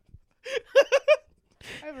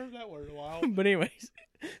 I haven't heard that word in a while. But anyways,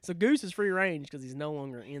 so Goose is free range because he's no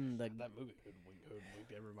longer in the... That movie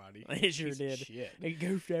hoodwinked everybody. It sure Piece of did. Shit. It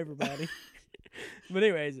goofed everybody. But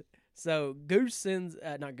anyways, so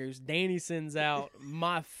Danny sends out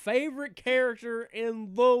my favorite character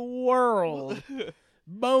in the world,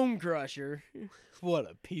 Bone Crusher. What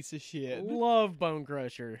a piece of shit. Love Bone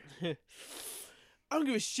Crusher. I don't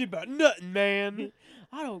give a shit about nothing, man.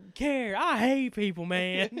 I don't care. I hate people,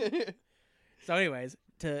 man. So anyways,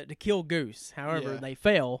 to kill Goose, however, Yeah. they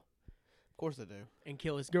fail Of course I do. and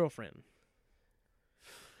kill his girlfriend.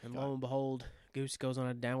 And God. lo and behold, Goose goes on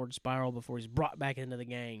a downward spiral before he's brought back into the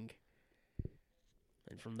gang.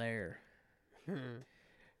 And from there,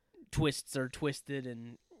 twists are twisted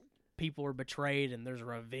and people are betrayed and there's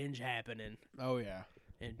revenge happening. Oh, yeah.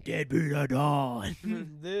 And Deadbeat at dawn.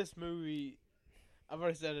 This movie, I've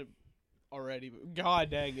already said it already, but god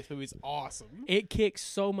dang, this movie's awesome. It kicks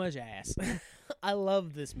so much ass. I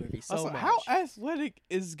love this movie so Also, much. how athletic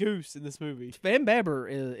is Goose in this movie? Van Beber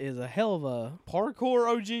is a hell of a... Parkour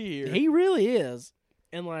OG here. He really is.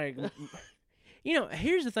 And like... You know,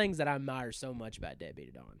 here's the things that I admire so much about Deadbeat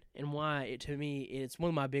at Dawn, and why, to me, it's one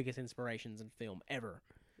of my biggest inspirations in film ever.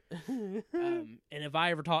 And if I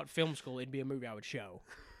ever taught film school, it'd be a movie I would show.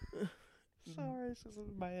 Sorry, it's just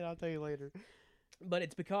in my head. I'll tell you later. But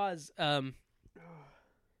it's because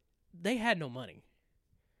they had no money.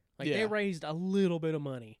 Like, they Yeah. raised a little bit of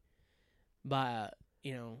money by,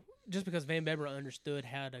 just because Van Beber understood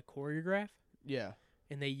how to choreograph, Yeah.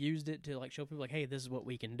 and they used it to, like, show people, like, hey, this is what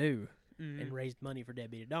we can do. Mm-hmm. And raised money for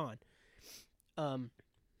Deadbeat at Dawn.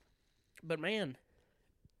 But man,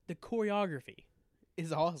 the choreography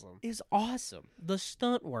It's awesome. is awesome. The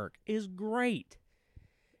stunt work is great.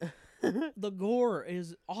 The gore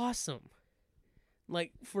is awesome.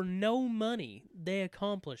 Like, for no money, they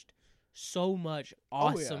accomplished so much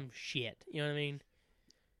awesome shit. You know what I mean?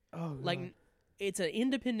 Oh, Like, God. it's an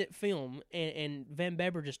independent film, and Van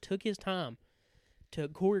Beber just took his time to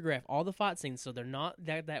choreograph all the fight scenes so they're not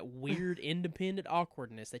that weird independent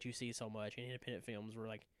awkwardness that you see so much in independent films where,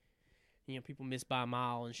 like, people miss by a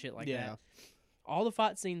mile and shit like Yeah. that. All the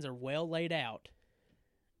fight scenes are well laid out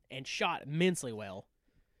and shot immensely well.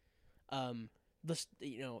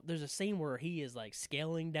 There's a scene where he is like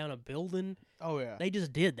scaling down a building. Oh yeah. They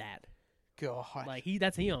just did that. God. Like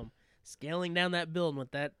that's him scaling down that building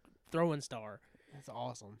with that throwing star. That's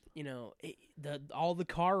awesome. All the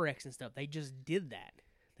car wrecks and stuff. They just did that.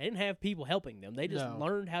 They didn't have people helping them. They just No.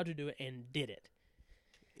 learned how to do it and did it.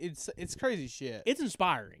 It's crazy shit. It's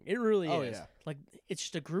inspiring. It really Oh, is. yeah. Like it's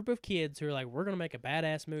just a group of kids who are like, we're gonna make a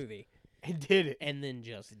badass movie, It did it. and then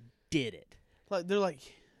just did it. Like they're like,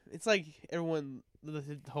 it's like everyone,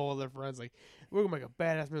 the whole other friends, like, we're gonna make a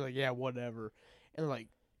badass movie. Like, yeah, whatever, and like,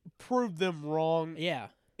 prove them wrong Yeah.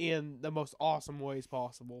 in the most awesome ways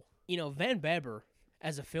possible. Van Beber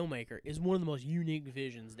as a filmmaker is one of the most unique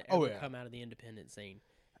visions to Oh, ever yeah. come out of the independent scene.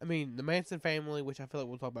 I mean, the Manson family, which I feel like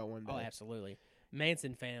we'll talk about one day. Oh, absolutely.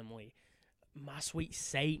 Manson Family, My Sweet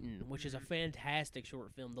Satan, which is a fantastic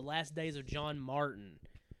short film. The Last Days of John Martin.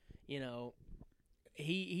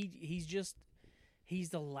 He's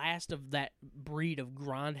the last of that breed of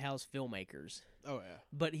grindhouse filmmakers, Oh yeah.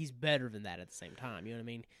 but he's better than that at the same time. You know what I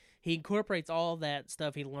mean? He incorporates all that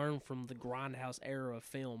stuff he learned from the grindhouse era of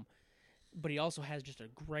film, but he also has just a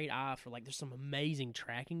great eye for like. There's some amazing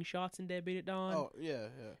tracking shots in Deadbeat at Dawn. Oh yeah,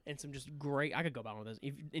 yeah. And some just great. I could go back on this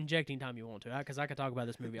if injecting time you want to, because I could talk about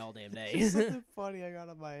this movie all damn day. It's something funny I got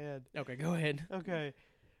in my head. Okay, go ahead. Okay,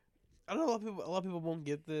 I know a lot of people won't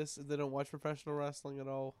get this if they don't watch professional wrestling at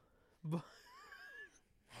all. But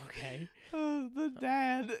Okay. the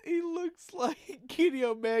dad, he looks like Kenny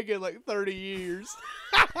Omega in like 30 years.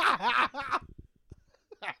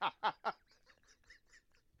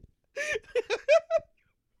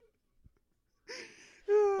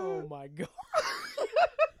 Oh my god.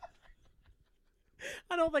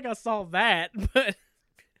 I don't think I saw that, but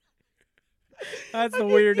that's the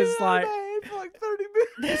weirdest. Like for like 30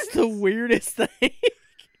 minutes. that's the weirdest thing.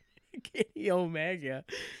 Kenny Omega.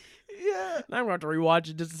 Yeah. Now I'm going to have to rewatch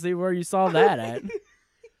it just to see where you saw that at. You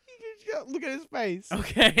just gotta look at his face.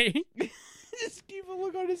 Okay. Just keep a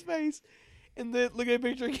look on his face. And then look at a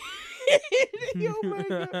picture of Kenny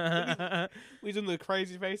Omega. He's in the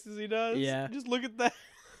crazy faces he does. Yeah. Just look at that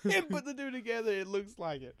and put the two together. It looks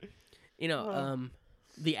like it.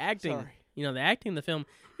 The acting. Sorry. The acting in the film.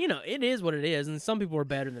 It is what it is, and some people are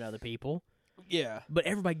better than other people, Yeah. but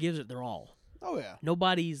everybody gives it their all. Oh, yeah.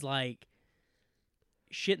 Nobody's like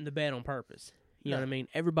shitting the bed on purpose. You know No. what I mean?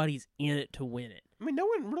 Everybody's in it to win it. I mean, no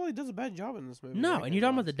one really does a bad job in this movie. No, and you're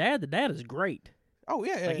talking about the dad. The dad is great. Oh,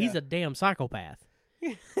 yeah, yeah. Like he's a damn psychopath.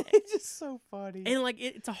 It's just so funny. And like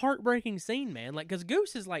it's a heartbreaking scene, man. Like because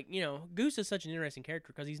Goose is like Goose is such an interesting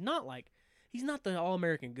character because he's not the all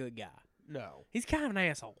American good guy. No. He's kind of an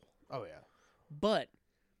asshole, Oh, yeah. but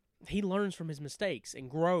he learns from his mistakes and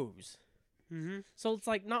grows. Mm-hmm. So it's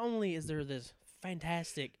like not only is there this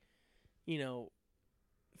fantastic,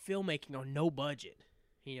 filmmaking on no budget,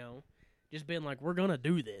 just being like we're gonna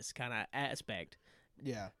do this kind of aspect.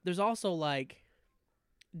 Yeah. There's also like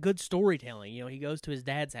good storytelling. He goes to his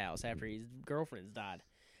dad's house after his girlfriend's died,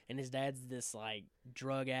 and his dad's this like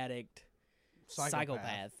drug addict,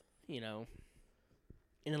 psychopath.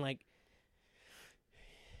 And then like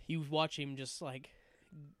you watch him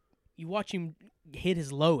hit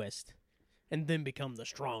his lowest, and then become the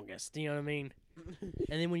strongest. You know what I mean?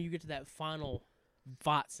 And then when you get to that final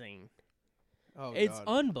fight scene, Oh, it's God.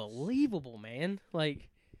 unbelievable, man. Like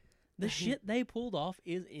the shit they pulled off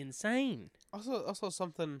is insane. Also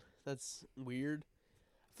something that's weird.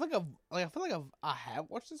 I feel like I have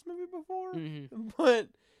watched this movie before, Mm-hmm. but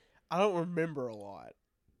I don't remember a lot.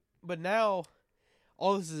 But now,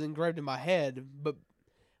 all this is engraved in my head. But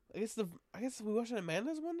I guess we watched it at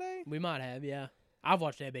Amanda's one day. We might have, yeah. I've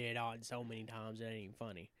watched Deadbeat at Dawn so many times it ain't even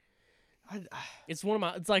funny. It's one of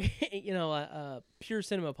my. It's like Pure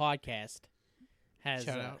Cinema podcast has.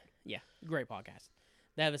 Shout out. Yeah, great podcast.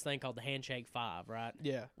 They have this thing called the Handshake 5, right?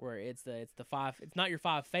 Yeah. Where it's the 5. It's not your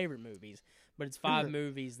 5 favorite movies, but it's 5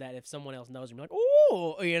 movies that if someone else knows them, you're like,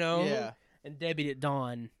 oh, Yeah. And Deadbeat at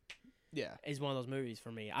Dawn Yeah. is one of those movies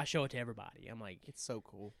for me. I show it to everybody. I'm like, It's so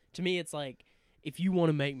cool. to me, it's like if you want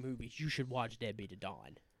to make movies, you should watch Deadbeat at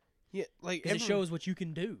Dawn. Yeah, like Because it shows what you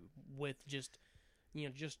can do with just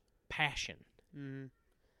passion. Mm-hmm.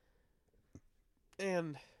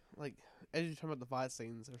 And like as you're talking about the fight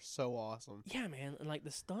scenes, they're so awesome. Yeah, man. And like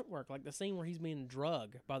the stunt work, like the scene where he's being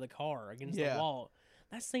drugged by the car against Yeah. the wall.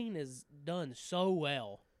 That scene is done so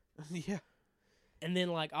well. Yeah. And then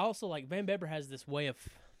like also like Van Beber has this way of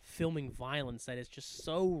filming violence that is just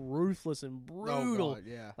so ruthless and brutal. Oh God,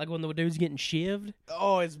 yeah. Like when the dude's getting shivved.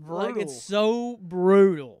 Oh, it's brutal. Like it's so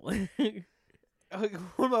brutal. like,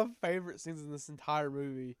 one of my favorite scenes in this entire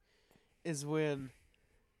movie is when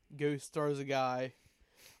Goose throws a guy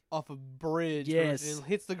off a bridge. Yes. And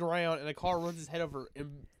hits the ground, and a car runs his head over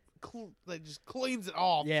and like just cleans it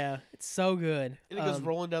off. Yeah, it's so good. And it goes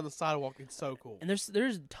rolling down the sidewalk. It's so cool. And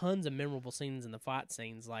there's tons of memorable scenes in the fight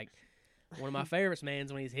scenes. Like one of my favorites, man,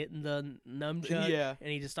 is when he's hitting the nunchuck. Yeah.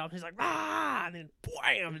 And he just stops. And he's like, ah, and then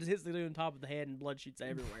bam, just hits the dude on top of the head, and blood shoots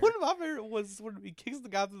everywhere. One of my favorite was when he kicks the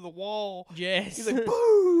guy through the wall. Yes. He's like,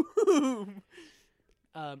 boom.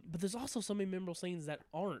 But there's also so many memorable scenes that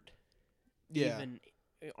aren't Yeah.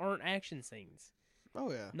 aren't action scenes.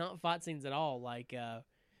 Oh yeah. Not fight scenes at all. Like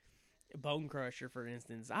Bone Crusher, for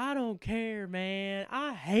instance. I don't care, man.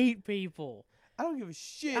 I hate people. I don't give a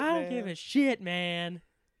shit. I don't give a shit, man.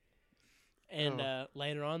 And Oh.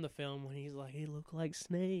 later on in the film, when he's like, "He look like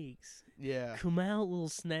snakes. Yeah. Come out, little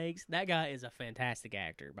snakes." That guy is a fantastic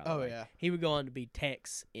actor, by the Oh way. yeah. He would go on to be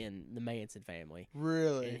Tex in the Manson Family, and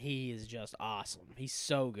Really. he is just awesome. He's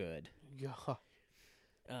so good. God.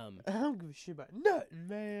 Um, I don't give a shit about nothing,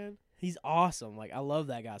 man. he's awesome. Like I love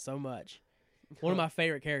that guy so much. One of my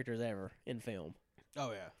favorite characters ever in film.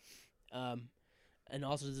 Oh yeah. And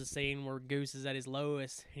also there's a scene where Goose is at his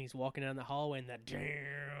lowest and he's walking down the hallway and that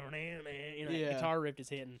that guitar riff is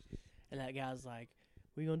hitting, and that guy's like,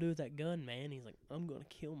 "What are you gonna do with that gun, man?" He's like, "I'm gonna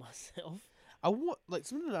kill myself." I want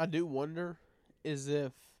something I do wonder is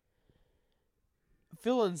if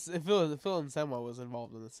Phil and Samuel was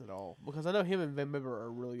involved in this at all, because I know him and Van Bibber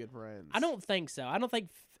are really good friends. I don't think so. I don't think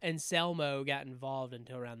Anselmo got involved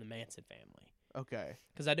until around the Manson family. Okay.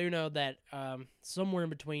 Because I do know that somewhere in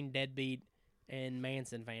between Deadbeat and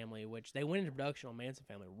Manson Family, which they went into production on Manson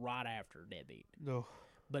Family right after Deadbeat, No.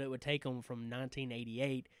 but it would take them from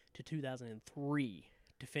 1988 to 2003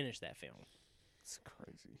 to finish that film. It's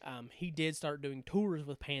crazy. He did start doing tours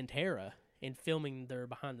with Pantera and filming their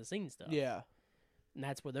behind-the-scenes stuff. Yeah. And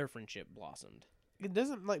that's where their friendship blossomed. It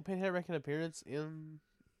doesn't Pantera make an appearance in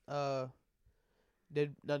not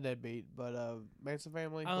Deadbeat, but Manson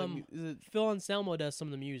Family. Is it? Phil Anselmo does some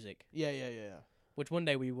of the music, Yeah. which one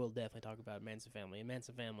day we will definitely talk about Manson Family. And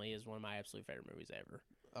Manson Family is one of my absolute favorite movies ever.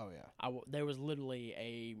 Oh yeah. There was literally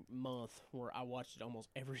a month where I watched it almost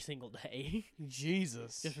every single day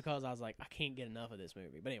Jesus. just because I was like, I can't get enough of this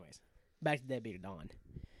movie. But anyways, back to Deadbeat at Dawn.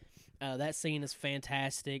 That scene is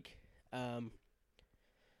fantastic.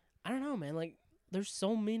 I don't know, man. Like, there's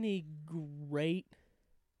so many great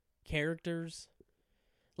characters.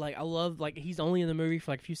 Like, I love, like, he's only in the movie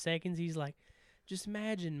for, like, a few seconds. He's like, just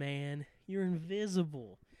imagine, man, you're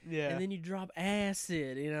invisible. Yeah. And then you drop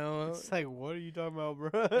acid, you know? It's like, what are you talking about, bro?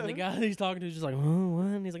 And the guy he's talking to is just like, oh, what?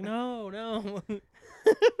 And he's like, no.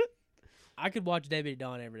 I could watch Deadbeat at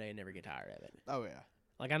Dawn every day and never get tired of it. Oh yeah.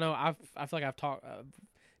 Like, I know I feel like I've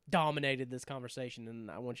dominated this conversation, and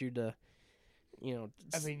I want you to, you know.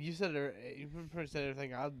 I mean, you pretty much said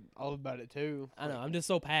everything all about it too. I know. I'm just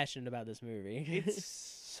so passionate about this movie. It's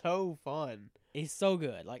so fun. It's so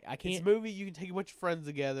good. Like, I It's can't. a movie you can take a bunch of friends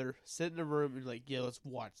together, sit in a room, and like, yeah, let's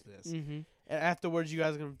watch this. Mm-hmm. And afterwards, you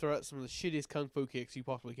guys are gonna throw out some of the shittiest kung fu kicks you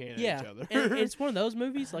possibly can at Yeah, each other. and it's one of those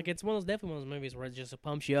movies. Like, it's definitely one of those movies where it just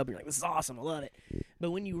pumps you up. And you're like, this is awesome. I love it.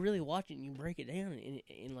 But when you really watch it and you break it down,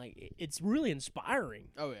 and like, it's really inspiring.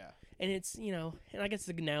 Oh yeah. And it's, you know, and I guess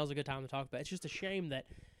now's a good time to talk about it. It's just a shame that,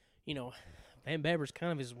 you know, Van Bebber's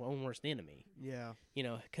kind of his own worst enemy. Yeah. You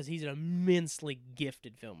know, because he's an immensely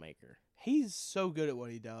gifted filmmaker. He's so good at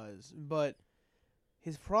what he does, but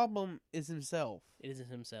his problem is himself. It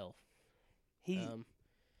isn't himself.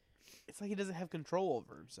 It's like he doesn't have control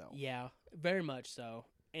over himself. Yeah, very much so.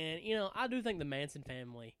 And, you know, I do think the Manson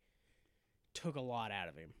family took a lot out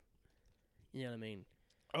of him. You know what I mean?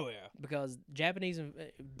 Oh yeah. Because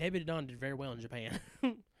David Don did very well in Japan.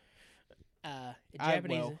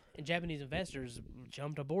 Japanese investors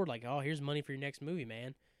jumped aboard like, oh, here's money for your next movie,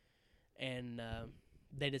 man. And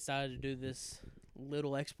they decided to do this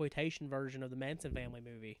little exploitation version of the Manson family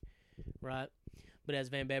movie, right? But as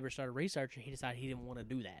Van Bebber started researching, he decided he didn't want to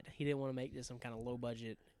do that. He didn't want to make this some kind of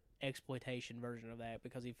low-budget exploitation version of that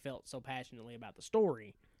because he felt so passionately about the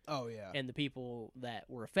story Oh yeah. and the people that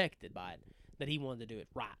were affected by it that he wanted to do it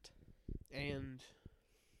right. And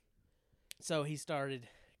So he started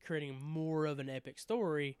creating more of an epic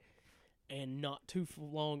story, and not too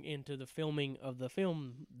long into the filming of the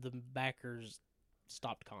film, the backers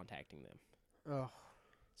stopped contacting them. oh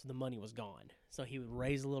So the money was gone. So he would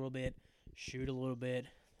raise a little bit, shoot a little bit,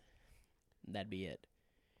 that'd be it.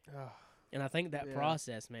 oh And I think that Yeah.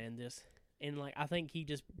 process, man, I think he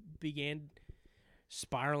just began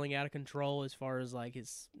spiraling out of control as far as like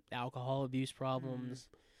his alcohol abuse problems,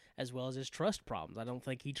 as well as his trust problems. I don't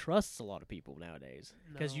think he trusts a lot of people nowadays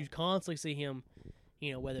because you constantly see him,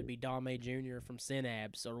 whether it be Don May Jr. from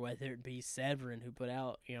Synapse or whether it be Severin who put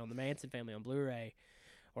out, the Manson Family on Blu-ray,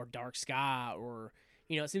 or Dark Sky, or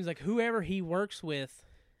it seems like whoever he works with,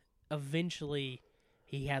 eventually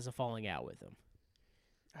he has a falling out with him.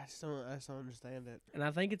 I just don't understand it. And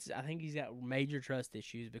I think he's got major trust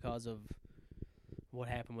issues because of what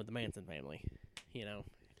happened with the Manson family.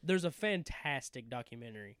 There's a fantastic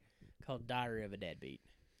documentary called Diary of a Deadbeat.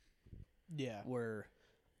 Yeah, where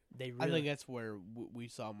they really, I think that's where we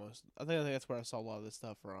saw most. I think that's where I saw a lot of this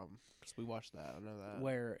stuff from, because we watched that. I know that.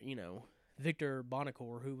 Where Victor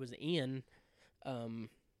Bonacore, who was in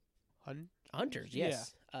Hunters,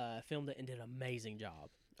 yes, filmed it and did an amazing job.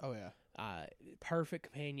 Oh yeah,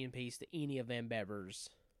 perfect companion piece to any of Van Bever's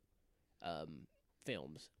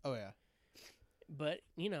films. Oh yeah, but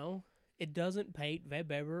it doesn't paint Van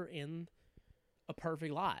Bever in a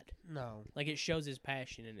perfect light. No, like it shows his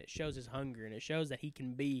passion and it shows his hunger and it shows that he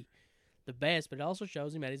can be the best, but it also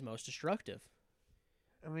shows him at his most destructive.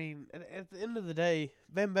 I mean, at the end of the day,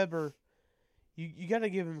 Van Bever, you got to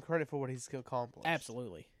give him credit for what he's accomplished.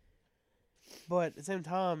 Absolutely. But at the same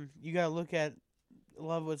time, you got to look at a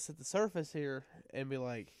lot of what's at the surface here and be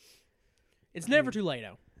like, it's never too late,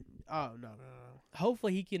 though. Oh, no.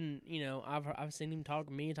 Hopefully he can, I've seen him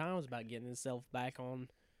talk many times about getting himself back on,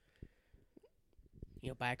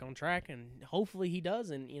 back on track, and hopefully he does.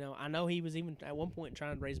 And, I know he was even at one point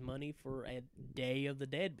trying to raise money for a Day of the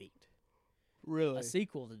Deadbeat. Really? A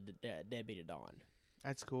sequel to Deadbeat at Dawn.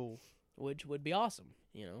 That's cool. Which would be awesome,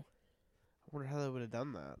 I wonder how they would have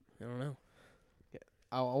done that. I don't know.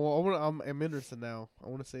 I'm interested now. I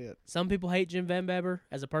want to see it. Some people hate Jim Van Bever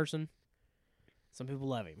as a person. Some people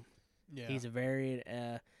love him. Yeah. He's a very,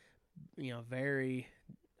 very,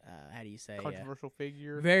 how do you say? Controversial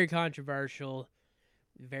figure. Very controversial,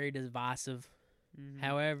 very divisive. Mm-hmm.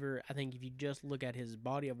 However, I think if you just look at his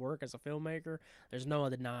body of work as a filmmaker, there's no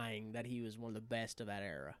denying that he was one of the best of that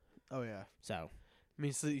era. Oh, yeah. So, I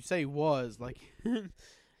mean, so you say he was, like,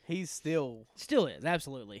 he's still is,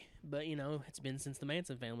 absolutely. But, it's been since the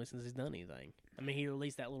Manson family since he's done anything. I mean, he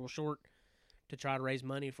released that little short to try to raise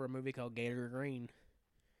money for a movie called Gator Green.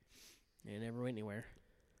 And it never went anywhere.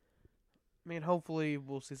 I mean, hopefully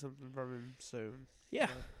we'll see something from him soon. Yeah.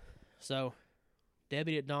 So,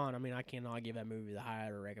 Deadbeat at Dawn, I mean, I cannot give that movie the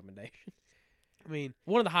higher recommendation. I mean,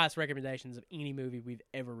 one of the highest recommendations of any movie we've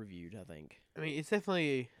ever reviewed, I think. I mean, it's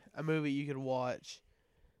definitely a movie you could watch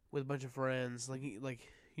with a bunch of friends. Like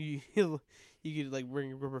you could like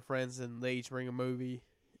bring a group of friends and they each bring a movie,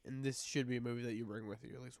 and this should be a movie that you bring with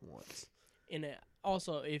you at least once. And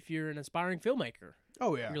also, if you're an aspiring filmmaker,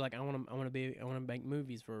 oh yeah, you're like, I want to make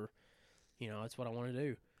movies for, that's what I want to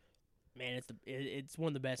do. Man, it's one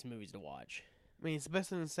of the best movies to watch. I mean, it's the best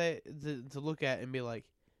thing to say to look at and be like,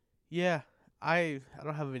 yeah, I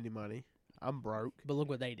don't have any money, I'm broke, but look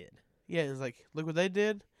what they did. Yeah, it's like, look what they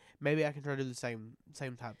did. Maybe I can try to do the same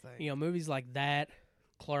type thing. Movies like that,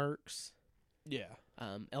 Clerks, yeah,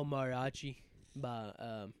 El Mariachi by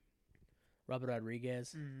Robert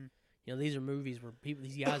Rodriguez. Mm-hmm. These are movies where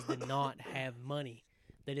these guys did not have money;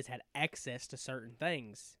 they just had access to certain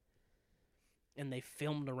things, and they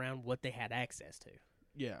filmed around what they had access to.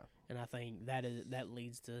 Yeah, and I think that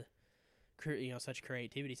leads to such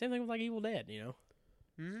creativity. Same thing with like Evil Dead,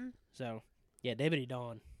 Mm-hmm. So, yeah, Deadbeat at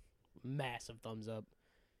Dawn, massive thumbs up.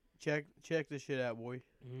 Check this shit out, boy.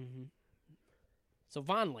 Mm-hmm. So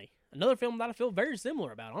finally, another film that I feel very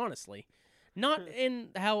similar about, honestly. Not in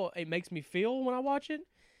how it makes me feel when I watch it,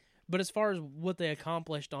 but as far as what they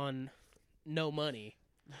accomplished on no money.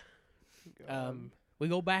 We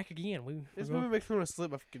go back again. This movie makes me want to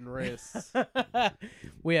slip my fucking wrists.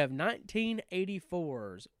 We have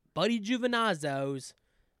 1984's Buddy Giovinazzo's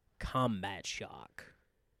Combat Shock.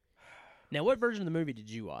 Now, what version of the movie did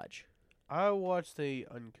you watch? I watched the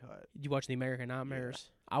uncut. Did you watch The American Nightmares?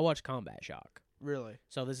 Yeah. I watched Combat Shock. Really?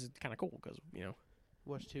 So this is kind of cool because,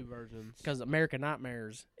 watch two versions. Because American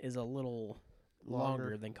Nightmares is a little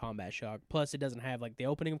longer than Combat Shock. Plus, it doesn't have, like, the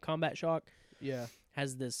opening of Combat Shock. Yeah.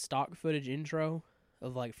 Has this stock footage intro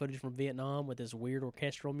of, like, footage from Vietnam with this weird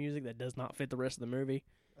orchestral music that does not fit the rest of the movie.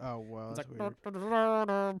 Oh, wow. It's that's like,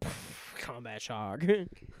 weird. Combat Shock.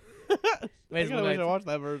 I watch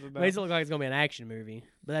that version now. Makes it look like it's going to be an action movie.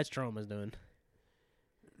 But that's Troma's doing.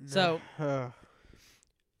 So,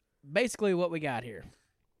 basically what we got here.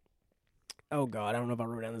 Oh, God, I don't know if I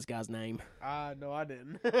wrote down this guy's name. No, I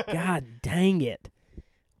didn't. God dang it.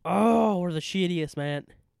 Oh, we're the shittiest, man.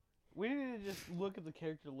 We need to just look at the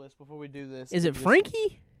character list before we do this. Is it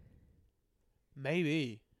Frankie?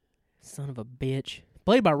 Maybe. Son of a bitch.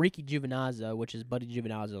 played by Ricky Giovinazzo, which is Buddy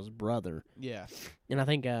Giovinazzo's brother. Yeah. And I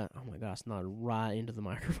think, oh my gosh, it's not right into the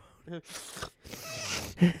microphone.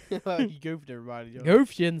 You goofed everybody.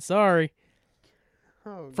 Goofshin, sorry.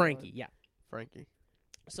 Oh, God. Frankie, yeah. Frankie.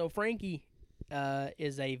 So Frankie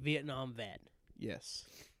is a Vietnam vet Yes.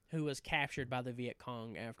 who was captured by the Viet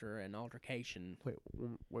Cong after an altercation. Wait,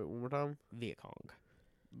 one more time. Viet Cong.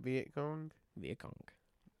 Viet Cong. Viet Cong.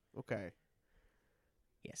 Okay.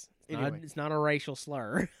 Yes. Anyway. It's not a racial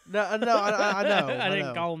slur. No, I know. I didn't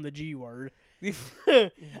know. call him the G word.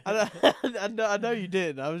 I know you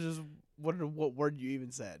did. I was just wondering what word you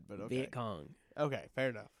even said, but okay. Viet Cong. Okay, fair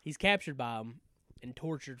enough. He's captured by him and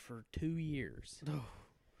tortured for 2 years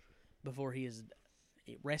before he is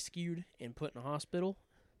rescued and put in a hospital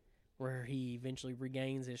where he eventually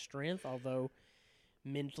regains his strength, although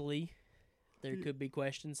mentally there could be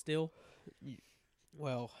questions still.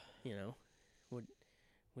 Well, You know,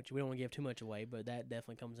 which we don't want to give too much away, but that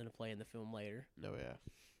definitely comes into play in the film later. no, yeah.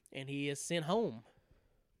 And he is sent home.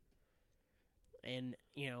 And,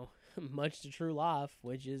 you know, much to true life,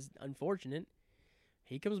 which is unfortunate,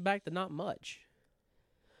 he comes back to not much.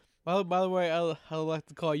 By the way, I'd like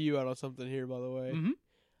to call you out on something here, by the way. Mm-hmm.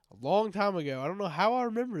 A long time ago, I don't know how I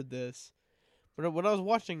remembered this, but when I was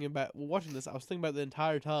watching this, I was thinking about the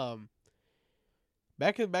entire time.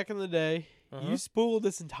 Back in the day, you spoiled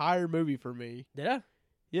this entire movie for me. Did I?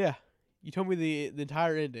 Yeah, you told me the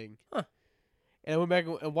entire ending. Huh. And I went back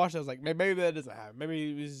and watched it. I was like, maybe that doesn't happen.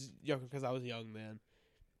 Maybe it was young because I was young then.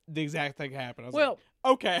 The exact thing happened. I was like,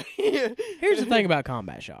 okay. Here's the thing about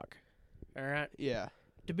Combat Shock. All right? Yeah.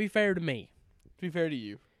 To be fair to me, To be fair to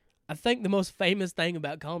you. I think the most famous thing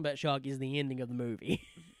about Combat Shock is the ending of the movie.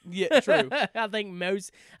 Yeah, true. I think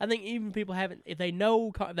even people haven't, if they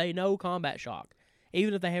know Combat Shock,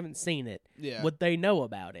 even if they haven't seen it, Yeah. what they know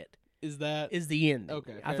about it Is that? is the ending.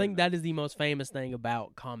 Okay, I fair think enough. that is the most famous thing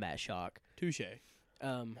about Combat Shock. Touche.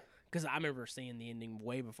 Because I remember seeing the ending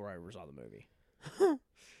way before I ever saw the movie.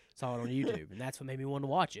 Saw it on YouTube, and that's what made me want to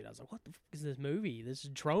watch it. I was like, "What the fuck is this movie? This is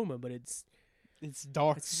trauma, but it's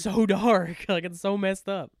Dark. so dark, like it's so messed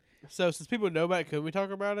up." So, since people know about it, could we talk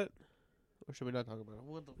about it? Or should we not talk about it?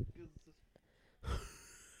 What the fuck is this?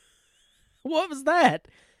 What was that?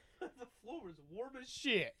 The floor is warm as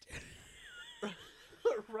shit.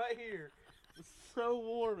 Right here. It's so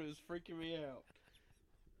warm, it was freaking me out.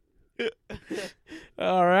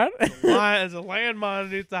 All right. There's a landmine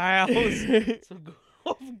underneath the house. So go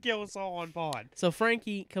off and kill us all on pod. So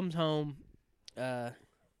Frankie comes home.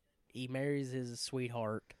 He marries his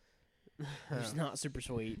sweetheart, who's not super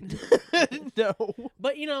sweet. No.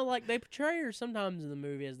 But, you know, like, they portray her sometimes in the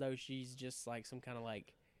movie as though she's just, like, some kind of,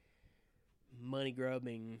 like,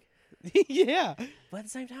 money-grubbing. Yeah. But at the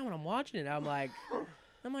same time, when I'm watching it, I'm like,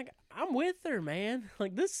 I'm with her, man.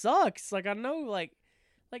 Like, this sucks. Like, I know, like,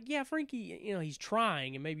 yeah, Frankie, you know, he's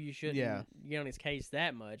trying, and maybe you shouldn't get on his case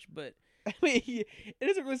that much, but... I mean, it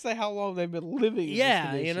doesn't really say how long they've been living in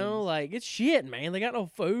Yeah, these you know, conditions. like, it's shit, man. They got no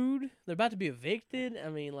food. They're about to be evicted. I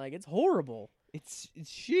mean, like, it's horrible. It's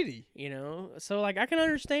shitty. You know? So, like, I can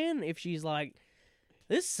understand if she's like,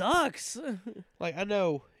 this sucks. Like, I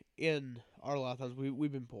know in our lifetimes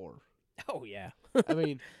we've been poor. Oh, yeah. I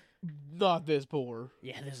mean, not this poor.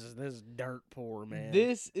 Yeah, this is dirt poor, man.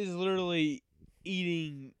 This is literally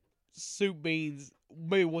eating soup beans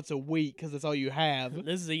maybe once a week because that's all you have.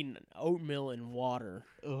 This is eating oatmeal and water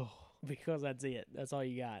Ugh. because that's it. That's all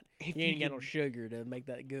you got. If You ain't you got no can- sugar to make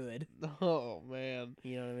that good. Oh man,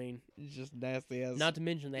 You know what I mean? it's just nasty as. Not to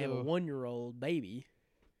mention they have a Ugh. 1-year-old baby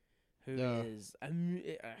who Yeah. is, I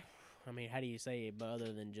mean, how do you say it but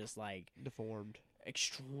other than just like deformed.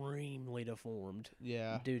 extremely deformed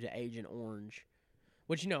Yeah. due to Agent Orange,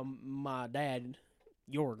 which, you know, my dad,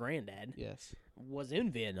 your granddad, Yes. was in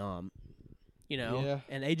Vietnam, you know, Yeah.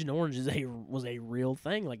 and Agent Orange was a real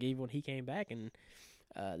thing. Like, even when he came back and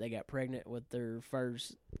they got pregnant with their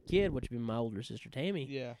first kid, which would be my older sister Tammy,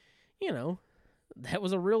 Yeah. you know, that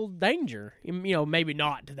was a real danger. You know, maybe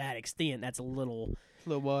not to that extent. That's a little,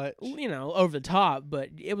 So much. you know, over the top, but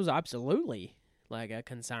it was absolutely like a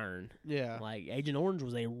concern. Yeah. Like, Agent Orange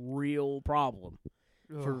was a real problem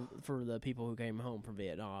Ugh. for the people who came home from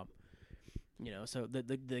Vietnam. You know, so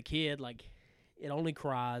the kid, like, it only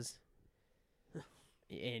cries,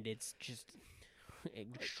 and it's just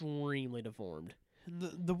extremely deformed.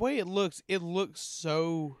 The way it looks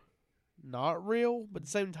so not real, but at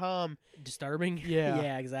the same time, Disturbing. Yeah.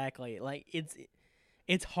 Yeah, exactly. Like, it's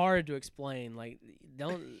it's hard to explain. Like,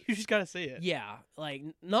 don't. You just gotta see it. Yeah, like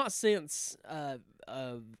not since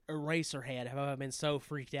Eraserhead have I been so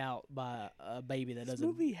freaked out by a baby that This doesn't.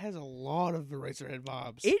 movie has a lot of Eraserhead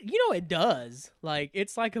vibes. It does. Like,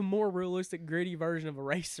 it's like a more realistic, gritty version of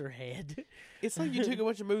Eraserhead. It's like you took a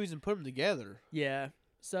bunch of movies and put them together. Yeah.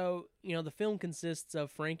 So, the film consists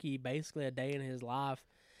of Frankie basically a day in his life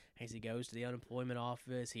as he goes to the unemployment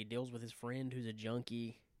office. He deals with his friend who's a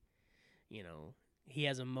junkie. He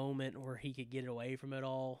has a moment where he could get away from it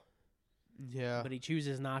all, Yeah. but he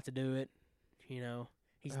chooses not to do it.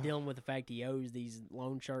 He's dealing with the fact he owes these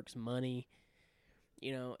loan sharks money,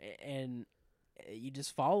 and you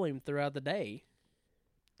just follow him throughout the day.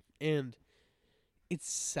 And it's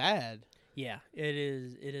sad. Yeah, it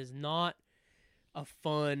is. It is not a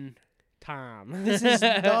fun time. This is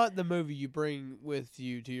not the movie you bring with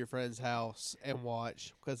you to your friend's house and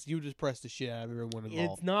watch, because you just press the shit out of everyone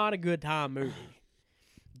involved. It's not a good time movie,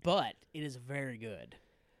 but it is very good.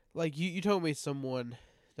 Like, you told me someone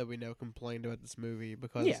that we know complained about this movie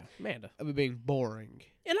because Amanda. of it being boring.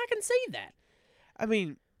 And I can see that. I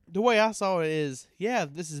mean, the way I saw it is,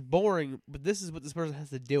 this is boring, but this is what this person has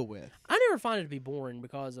to deal with. I never find it to be boring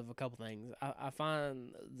because of a couple things. I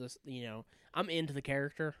find this, I'm into the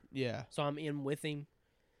character, Yeah. so I'm in with him.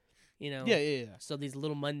 Yeah. So these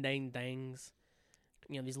little mundane things,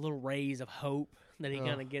 these little rays of hope that he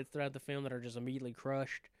kind of gets throughout the film that are just immediately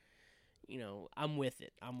crushed. I'm with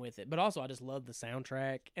it. But also, I just love the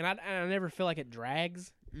soundtrack, and I never feel like it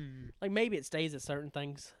drags. Like, maybe it stays at certain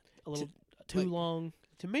things a little too long.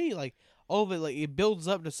 To me, like, all of it, like, it builds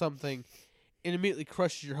up to something and immediately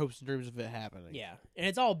crushes your hopes and dreams of it happening. Yeah, and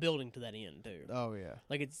it's all building to that end, too. Oh, yeah.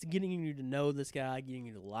 Like, it's getting you to know this guy, getting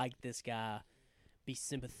you to like this guy, be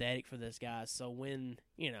sympathetic for this guy. So when,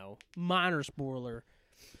 minor spoiler,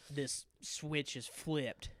 this switch is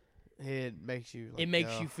flipped, It makes you... Like, it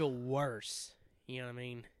makes you feel worse. You know what I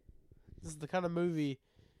mean? This is the kind of movie,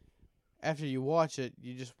 after you watch it,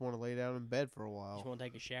 you just want to lay down in bed for a while. Just want to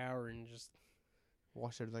take a shower and just...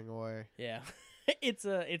 Wash everything away. Yeah. It's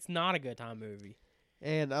not a good time movie.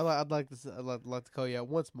 And I'd like to call you out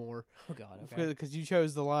once more. Oh, God, okay. Because you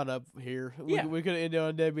chose the lineup here. Yeah. We could have ended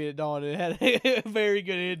on Deadbeat at Dawn and had a very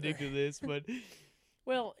good ending to this, but...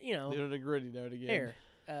 Well, on a gritty note again. here,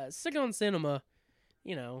 Sick on Cinema,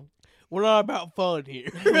 We're not about fun here.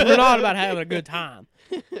 we're not about having a good time.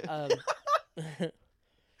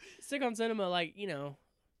 Sick on Cinema, like,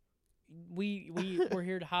 we're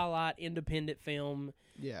here to highlight independent film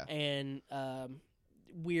Yeah. and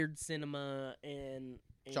weird cinema and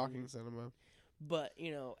Shocking cinema. But,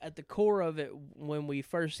 at the core of it, when we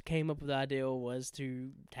first came up with the idea, was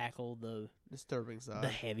to tackle the Disturbing side.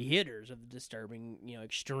 heavy hitters of the disturbing,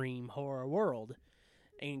 extreme horror world.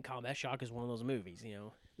 And Combat Shock is one of those movies,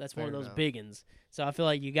 That's one Fair of those enough. big uns. So I feel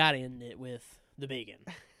like you got to end it with the big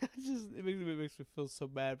un. It makes me feel so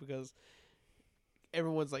bad because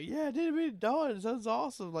everyone's like, yeah, Deadbeat at Dawn, it sounds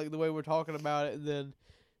awesome. Like, the way we're talking about it, and then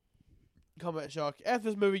Combat Shock. After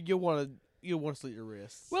this movie, you'll want to slit your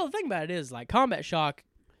wrists. Well, the thing about it is, like, Combat Shock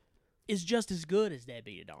is just as good as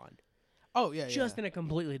Deadbeat at Dawn. Oh, yeah, Just in a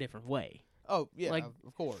completely different way. Oh, yeah, like-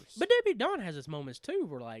 of course. But Deadbeat at Dawn has its moments, too,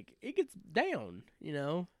 where, like, it gets down,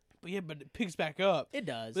 But it picks back up. It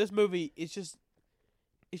does. This movie, it's just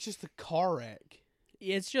a car wreck.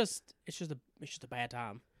 It's just a bad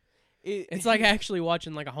time. It's It's like actually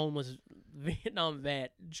watching, like, a homeless Vietnam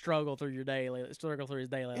vet struggle through his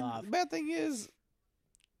daily life. the bad thing is,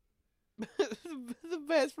 the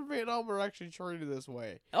vets from Vietnam were actually treated this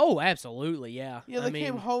way. Oh, absolutely, yeah. Yeah, I they mean,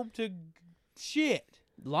 came home to shit.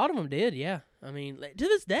 a lot of them did, yeah. I mean, like, to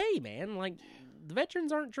this day, man, like, the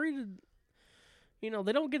veterans aren't treated. They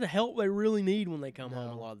don't get the help they really need when they come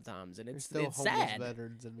home a No. lot of the times, and They're it's still homeless sad.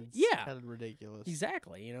 veterans, and it's Yeah. kind of ridiculous.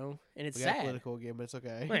 Exactly, and it's We got sad. political again, but it's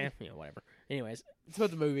okay. Whatever. Anyways, It's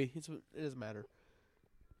about the movie. It doesn't matter.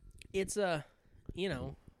 it's I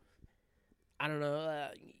don't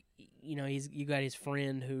know. You got his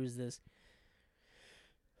friend who's this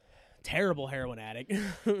terrible heroin addict.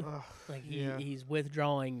 Ugh, Like yeah. he's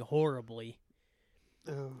withdrawing horribly,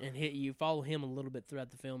 Ugh. and you follow him a little bit throughout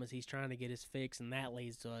the film as he's trying to get his fix, and that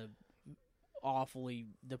leads to a awfully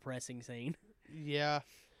depressing scene. Yeah,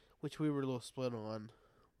 which we were a little split on.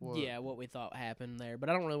 Yeah, what we thought happened there, but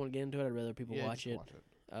I don't really want to get into it. I'd rather people watch just it. Watch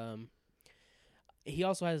it. He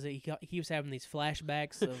also has he keeps having these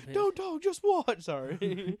flashbacks of him. Don't talk, just watch.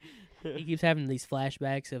 Sorry. He keeps having these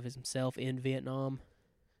flashbacks of himself in Vietnam,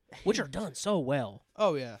 which are done so well.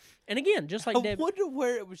 Oh yeah. And again, just like I wonder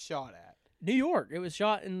where it was shot at. New York, it was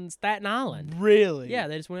shot in Staten Island. Really? Yeah,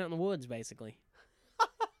 they just went out in the woods, basically.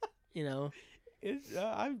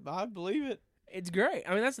 I believe it. It's great.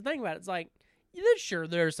 I mean, that's the thing about it. It's like, sure,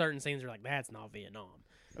 there are certain scenes where like, that's not Vietnam.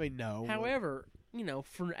 I mean, no. However,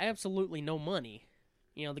 for absolutely no money,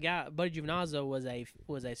 the guy, Buddy Giovinazzo, was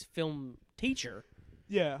a film teacher.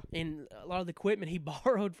 Yeah. And a lot of the equipment he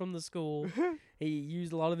borrowed from the school, he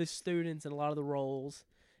used a lot of his students in a lot of the roles.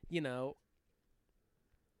 He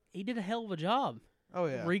did a hell of a job. Oh,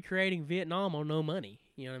 yeah. Recreating Vietnam on no money.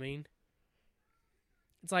 You know what I mean?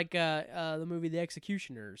 It's like the movie The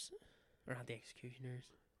Executioners. Or not The Executioners.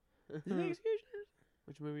 Is it The Executioners?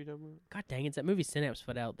 Which movie are you talking about? God dang, it's that movie Synapse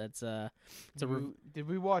put out. That's Did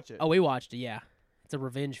we watch it? Oh, we watched it. Yeah, it's a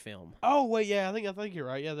revenge film. Oh wait, yeah, I think you're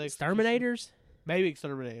right. Yeah, the Exterminators. Maybe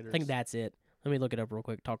Exterminators. I think that's it. Let me look it up real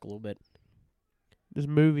quick. Talk a little bit. This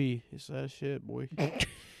movie is that shit, boy. I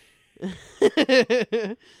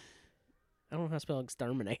don't know how to spell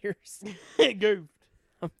exterminators. Goofed.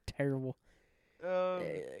 I'm terrible. Oh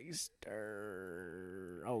I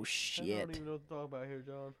shit. don't even know what to talk about here,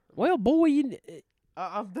 John. Well, boy,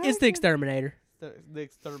 I'm it's The Exterminator. The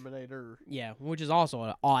Exterminator. Yeah, which is also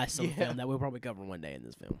an awesome Yeah. film that we'll probably cover one day in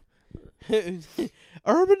this film.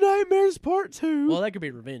 Urban Nightmares Part 2. Well, that could be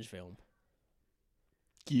a revenge film.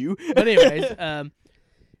 you. But anyways,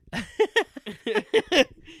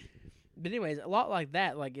 a lot like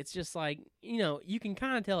that. Like, it's just like, you can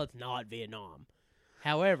kind of tell it's not Vietnam.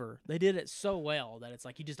 However, they did it so well that it's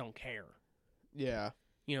like you just don't care. Yeah.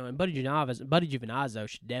 And Buddy Giovinazzo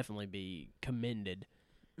should definitely be commended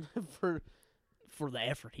For the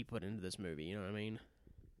effort he put into this movie. You know what I mean?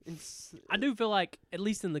 I I do feel like, at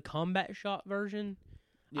least in the combat shot version,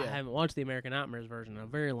 Yeah. I haven't watched the American Nightmares version in a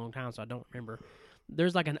very long time, so I don't remember.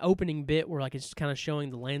 There's like an opening bit where like it's just kind of showing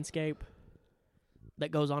the landscape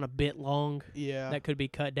that goes on a bit long. Yeah. That could be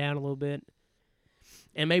cut down a little bit.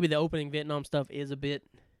 And maybe the opening Vietnam stuff is a bit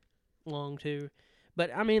long too.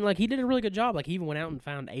 But I mean, like, he did a really good job. Like, he even went out and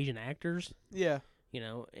found Asian actors, Yeah.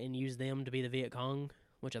 and used them to be the Viet Cong,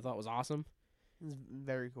 which I thought was awesome. It's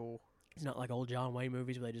very cool. It's not like old John Wayne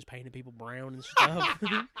movies where they just painted people brown and stuff.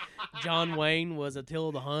 John Wayne was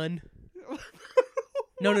Attila the Hun.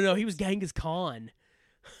 No, he was Genghis Khan.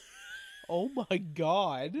 Oh my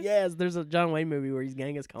God. Yes, there's a John Wayne movie where he's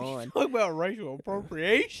Genghis Khan. Talk about racial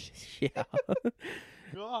appropriation. Yeah.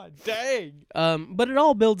 God dang. But it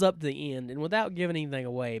all builds up to the end, and without giving anything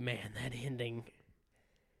away, man, that ending,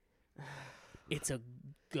 it's a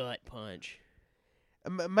gut punch.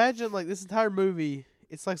 Imagine, like, this entire movie,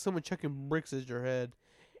 it's like someone chucking bricks at your head.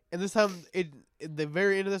 And this time, at the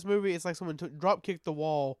very end of this movie, it's like someone drop kicked the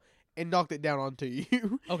wall and knocked it down onto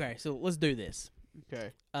you. Okay, so let's do this.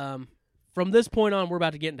 Okay. From this point on, we're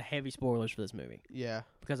about to get into heavy spoilers for this movie, Yeah.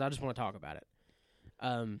 because I just want to talk about it.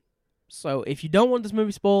 So if you don't want this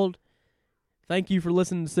movie spoiled, thank you for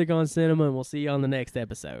listening to Sick on Cinema, and we'll see you on the next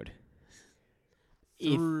episode.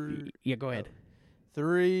 Yeah, go ahead.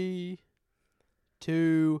 3,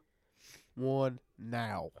 2, 1,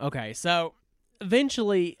 now. Okay, so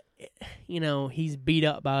eventually, he's beat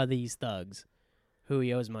up by these thugs who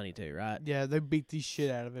he owes money to, right? Yeah, they beat the shit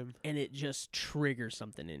out of him. And it just triggers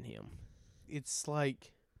something in him. It's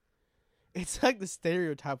like the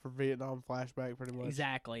stereotype for Vietnam flashback, pretty much.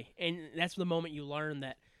 Exactly, and that's the moment you learn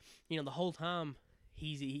that, the whole time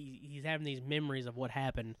he's having these memories of what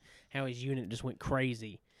happened, how his unit just went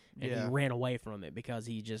crazy, and he ran away from it because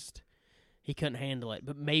he couldn't handle it.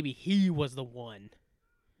 But maybe he was the one,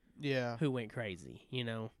 who went crazy,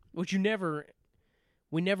 which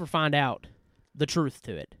we never find out the truth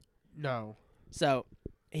to it. No. So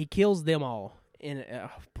he kills them all in a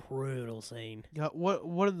brutal scene. Yeah,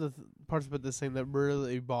 one of the parts about this thing that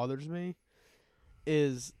really bothers me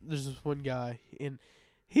is there's this one guy, and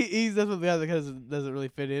he's definitely the guy that doesn't really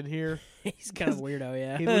fit in here. He's kind of weirdo,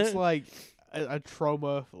 yeah. He looks like a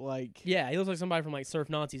trauma, like... Yeah, he looks like somebody from, like, Surf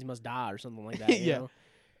Nazis Must Die or something like that, yeah. know?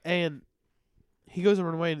 And he goes to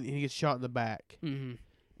run away, and he gets shot in the back. Mm-hmm.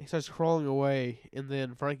 He starts crawling away, and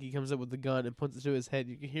then Frankie comes up with the gun and points it to his head.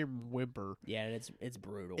 You can hear him whimper. Yeah, it's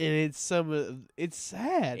brutal. And it's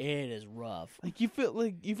sad. It is rough. Like, you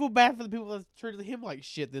feel bad for the people that treated him like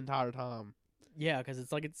shit the entire time. Yeah, because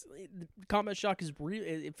it's like combat shock is real.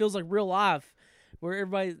 It feels like real life, where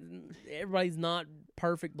everybody's not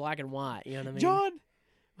perfect black and white. You know what I mean? John,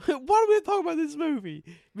 why do we have to talk about this movie?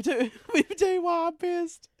 Let me tell you why I'm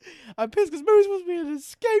pissed. I'm pissed because movie's supposed to be an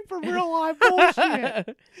escape from real life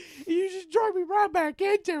bullshit. You just drag me right back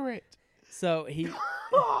into it. So he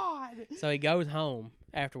God. So he goes home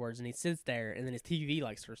afterwards, and he sits there, and then his TV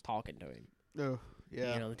like starts talking to him. Oh,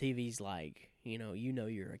 yeah. The TV's like,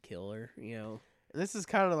 you're a killer. And this is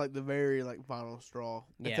kind of like the very final straw.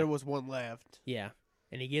 Yeah. If there was one left. Yeah,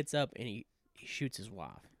 and he gets up and he shoots his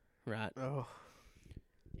wife, right? Oh.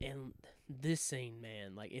 And this scene,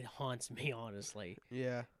 man, like it haunts me honestly,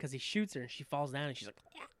 Yeah. because he shoots her and she falls down and she's like,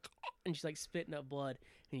 and she's like spitting up blood,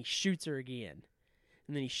 and he shoots her again,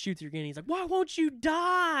 and then he shoots her again. And he's like, "Why won't you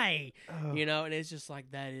die?" Ugh. You know, and it's just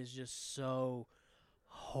like that is just so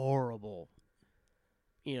horrible.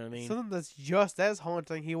 You know what I mean? Something that's just as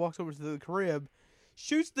haunting. He walks over to the crib,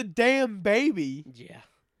 shoots the damn baby. Yeah.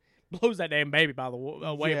 Blows that damn baby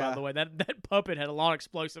away, Yeah. by the way. That puppet had a lot of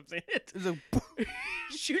explosives in it. It's like,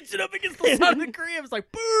 Shoots it up against the side of the crib. It's like,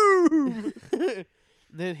 boom!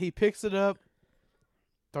 then he picks it up,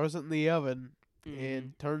 throws it in the oven,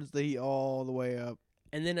 and turns the heat all the way up.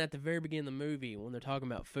 And then at the very beginning of the movie, when they're talking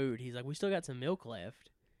about food, he's like, "We still got some milk left."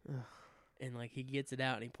 Ugh. And like he gets it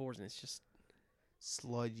out and he pours it. And it's just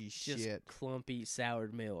Sludgy shit. clumpy,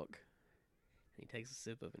 soured milk. And he takes a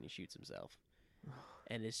sip of it and he shoots himself.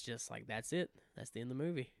 And it's just like, that's it. That's the end of the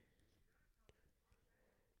movie.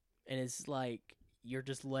 And it's like, you're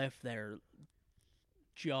just left there,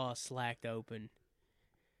 jaw slacked open,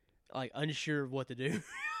 like unsure of what to do.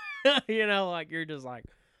 You know, like you're just like,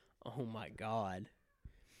 oh my God.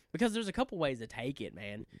 Because there's a couple ways to take it,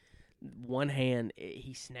 man. One hand,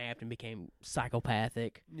 he snapped and became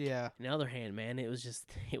psychopathic. Yeah. On the other hand, man, it was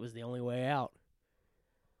the only way out.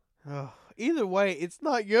 Either way, it's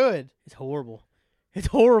not good. It's horrible. It's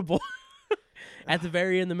horrible. At the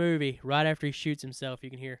very end of the movie, right after he shoots himself, you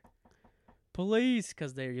can hear police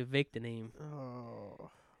because they're evicting him. Oh.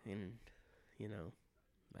 And, you know,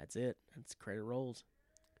 that's it. That's credit rolls.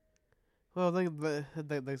 Well,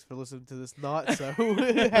 thanks for listening to this not so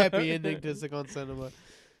happy ending to Sick on Cinema.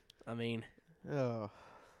 I mean, Oh.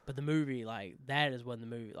 but the movie, like, that is when the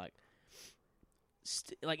movie, like,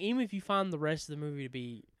 even if you find the rest of the movie to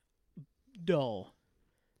be dull,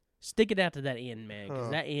 stick it out to that end, man,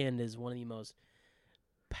 because that end is one of the most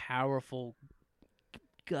powerful,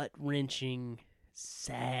 gut-wrenching,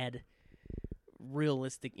 sad,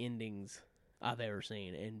 realistic endings I've ever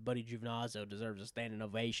seen. And Buddy Giovinazzo deserves a standing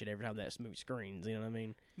ovation every time that movie screens, you know what I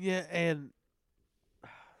mean? Yeah, and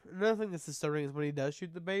another thing that's disturbing is when he does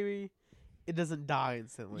shoot the baby, it doesn't die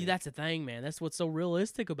instantly. Yeah, that's the thing, man. That's what's so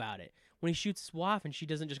realistic about it. When he shoots his wife and she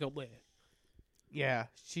doesn't just go, bleh. Yeah,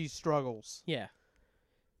 she struggles. Yeah.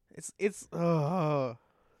 It's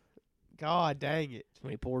God dang it.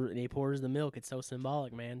 When he pours the milk, it's so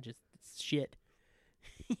symbolic, man. Just it's shit.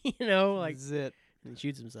 You know, like, That's it. and he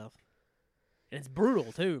shoots himself. And it's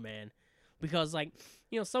brutal too, man. Because, like,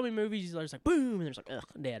 you know, so many movies there's like boom and there's like, ugh,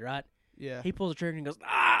 dead, right? Yeah. He pulls the trigger and goes,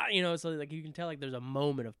 ah, you know, so like you can tell like there's a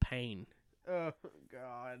moment of pain. Oh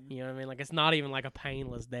God. You know what I mean? Like it's not even like a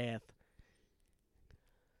painless death.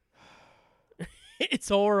 It's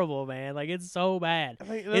horrible, man. Like it's so bad. I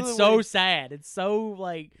think It's so sad. It's so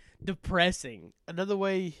like depressing. another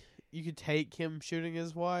way you could take him shooting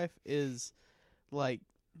his wife is like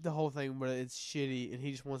the whole thing where it's shitty and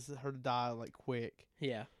he just wants her to die like quick.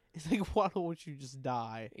 Yeah. It's like, why don't you just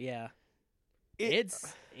die? Yeah. It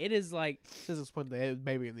is like Just explain the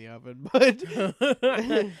baby in the oven, but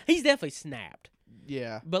he's definitely snapped.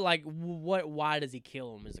 yeah. But like, why does he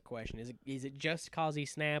kill him? Is the question. Is it just cause he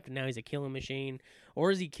snapped and now he's a killing machine,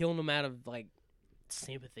 or is he killing him out of like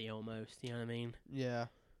sympathy almost? You know what I mean? Yeah.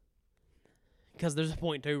 Because there's a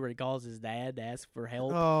point too where he calls his dad to ask for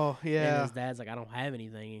help. Oh And yeah. his dad's like, I don't have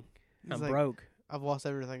anything. He's I'm like, broke. I've lost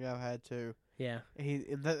everything I've had to. Yeah. And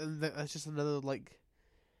that's just another like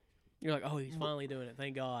You're like, oh, he's finally doing it.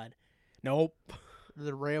 Thank God. Nope.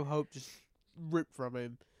 another ray of hope just ripped from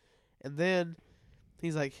him. And then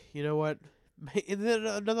he's like, you know what? And then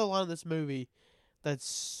another line in this movie that's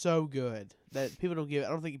so good that people don't give. I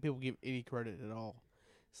don't think people give any credit at all.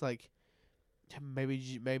 It's like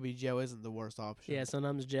maybe Joe isn't the worst option. Yeah,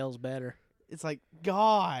 sometimes jail's better. It's like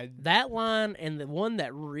God. That line and the one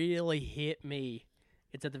that really hit me,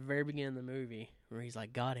 it's at the very beginning of the movie where he's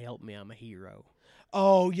like, God help me, I'm a hero.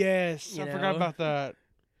 Oh yes, You I know? forgot about that.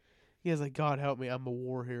 He was like, God help me, I'm a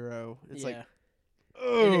war hero. It's like, And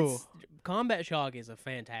oh, Combat Shock is a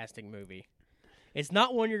fantastic movie. It's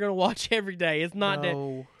not one you're going to watch every day. It's not that.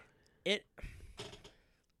 no. It.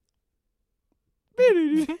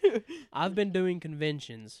 I've been doing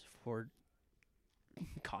conventions for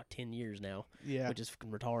 10 years now, Yeah. which is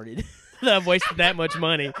fucking retarded. That I've wasted that much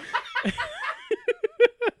money.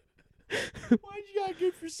 Why'd you gotta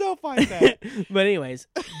give yourself like that? But anyways,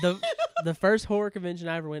 the first horror convention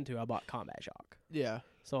I ever went to, I bought Combat Shock. Yeah.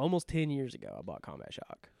 So almost 10 years ago, I bought Combat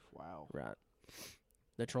Shock. Wow. Right.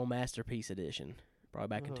 The Troll Masterpiece Edition. Probably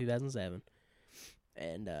back in 2007.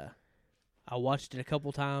 And I watched it a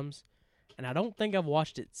couple times, and I don't think I've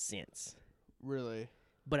watched it since. Really?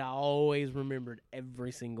 But I always remembered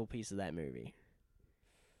every single piece of that movie.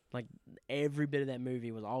 Like, every bit of that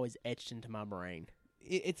movie was always etched into my brain.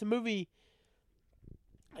 It's a movie.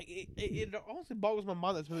 Like, it honestly boggles my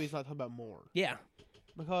mind that this movie's not talking about more. Yeah.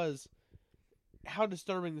 Because how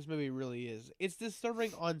disturbing this movie really is. It's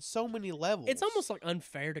disturbing on so many levels. It's almost like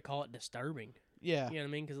unfair to call it disturbing. Yeah. You know what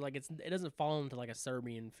I mean? Because like it doesn't fall into like a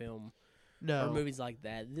Serbian film No. or movies like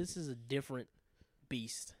that. This is a different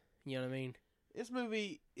beast. You know what I mean? This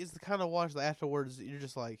movie is the kind of watch that afterwards you're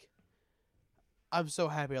just like, I'm so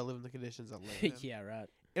happy I live in the conditions I live in. Yeah, right.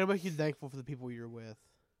 It'll make you thankful for the people you're with.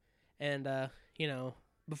 And you know,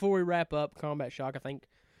 before we wrap up Combat Shock, I think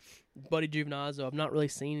Buddy Giovinazzo, I've not really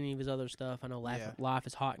seen any of his other stuff. I know Life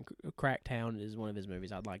is Hot in Cracktown is one of his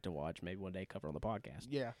movies I'd like to watch. Maybe one day cover on the podcast.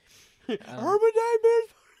 Yeah. Urban Nightmares.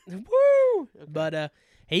 Woo! Okay. But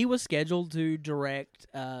he was scheduled to direct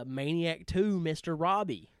Maniac 2, Mr.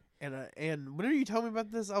 Robbie. And whenever you told me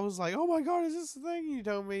about this, I was like, oh my God, is this the thing? You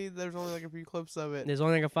told me there's only like a few clips of it. There's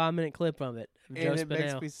only like a 5-minute clip of it. Of And Joe it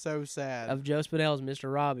Spinell, makes me so sad. of Joe Spinell's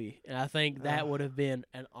Mr. Robbie. And I think that would have been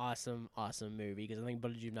an awesome, awesome movie because I think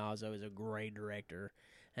Buddy Giovinazzo is a great director.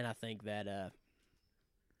 And I think that,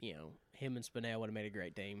 you know, him and Spinell would have made a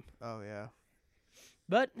great team. Oh, yeah.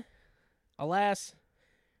 But, alas,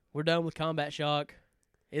 we're done with Combat Shock.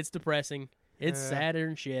 It's depressing. It's sad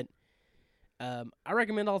and shit. I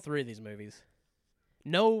recommend all three of these movies.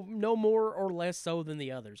 No more or less so than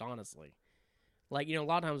the others, honestly. Like, you know, a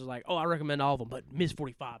lot of times it's like, oh, I recommend all of them, but Miss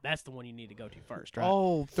 45, that's the one you need to go to first, right?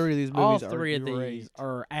 All three of these all movies three are of great. these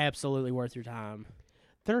are absolutely worth your time.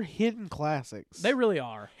 They're hidden classics. They really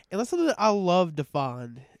are. And that's something that I love to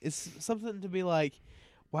find. It's something to be like,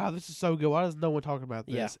 wow, this is so good. Why does no one talk about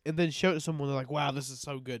this? Yeah. And then show it to someone, they're like, wow, this is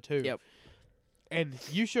so good, too. Yep. And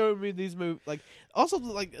you showed me these movies. Like, also,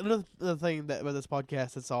 like, another thing that about this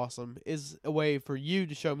podcast that's awesome is a way for you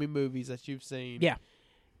to show me movies that you've seen. Yeah.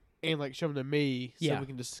 And, like, show them to me so we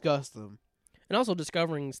can discuss them. And also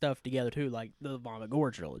discovering stuff together, too, like the Vomit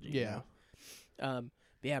Gore trilogy. Yeah. You know?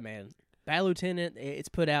 Yeah, man. Bad Lieutenant, it's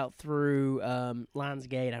put out through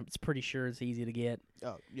Lionsgate. I'm pretty sure it's easy to get.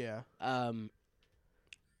 Oh, yeah.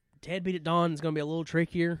 Ted Beat at Dawn is going to be a little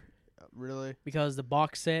trickier. Really? Because the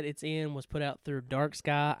box set it's in was put out through Dark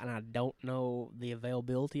Sky, and I don't know the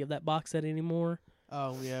availability of that box set anymore.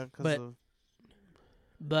 Oh, yeah.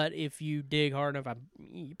 But if you dig hard enough,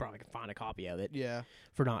 you probably can find a copy of it. Yeah.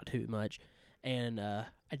 For not too much. And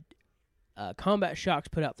Combat Shock's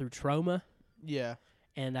put out through Troma. Yeah.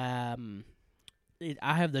 And I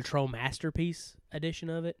have the Tro Masterpiece edition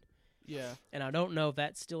of it. Yeah. And I don't know if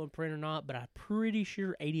that's still in print or not, but I'm pretty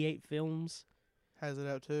sure 88 Films has it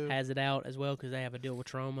out too. Has it out as well because they have a deal with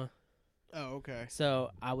Troma. Oh, okay.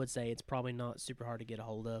 So I would say it's probably not super hard to get a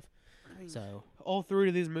hold of. So all three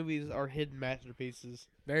of these movies are hidden masterpieces.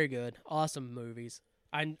 Very good, awesome movies.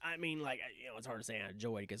 I mean, like, you know, it's hard to say I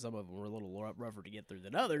enjoyed because some of them were a little rougher to get through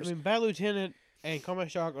than others. I mean, Bad Lieutenant and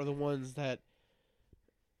Combat Shock are the ones that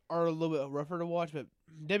are a little bit rougher to watch, but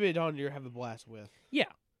Debbie and Dawn you have a blast with. Yeah,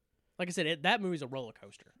 like I said, that movie's a roller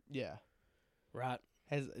coaster. Yeah, right.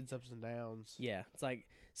 Has its ups and downs. Yeah, it's like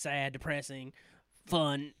sad, depressing,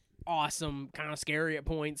 fun, awesome, kind of scary at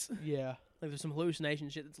points. Yeah, like there's some hallucination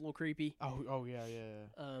shit that's a little creepy. Oh yeah.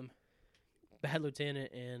 Bad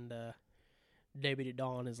Lieutenant and Debbie at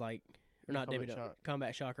Dawn is like, or not Debbie,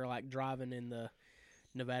 Combat Shock are like driving in the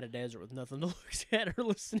Nevada desert with nothing to look at or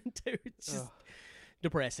listen to. It's just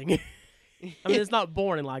depressing. I mean, it's not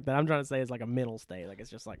boring like that. I'm trying to say it's like a mental state. Like it's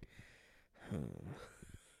just like,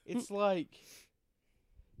 it's like.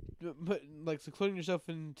 But like secluding yourself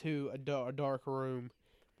into a dark room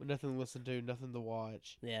with nothing to listen to, nothing to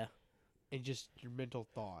watch. Yeah. And just your mental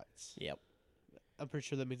thoughts. Yep. I'm pretty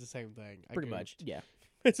sure that means the same thing. Pretty much. Yeah.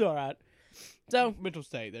 It's all right. So mental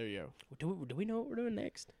state. There you go. Do we know what we're doing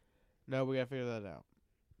next? No, we gotta figure that out.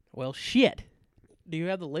 Well, shit. Do you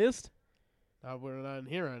have the list? We're not in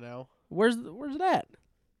here right now. Where's it at?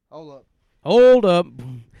 Hold up.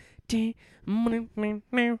 Is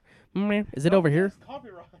it over here?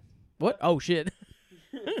 Copyright. What? Oh, shit.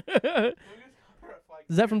 Is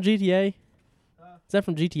that from GTA? Is that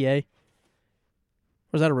from GTA?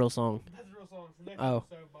 Or is that a real song? That's a real song. It's the next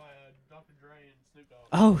episode by Dr. Dre and Snoop Dogg.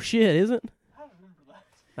 Oh, shit, is it? I don't remember that.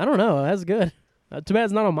 I don't know. That's good. Too bad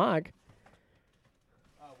it's not on mic.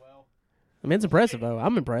 Oh, well. I mean, it's impressive, though.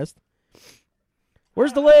 I'm impressed.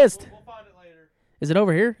 Where's the list? We'll find it later. Is it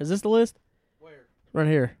over here? Is this the list? Where? Right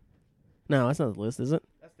here. No, that's not the list, is it?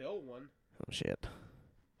 That's the old one. Oh, shit.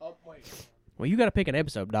 Oh, wait. Well, you got to pick an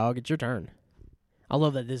episode, dog. It's your turn. I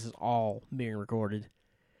love that this is all being recorded.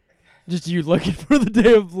 Just you looking for the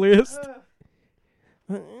damn list.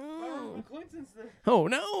 Clinton's oh,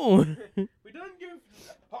 no. We done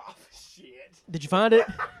goofed. Oh, shit. Did you find it?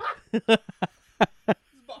 behind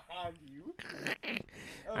you.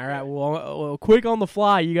 All right. Well, quick on the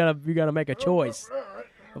fly. You gotta make a choice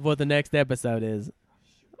of what the next episode is.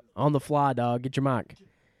 On the fly, dog. Get your mic.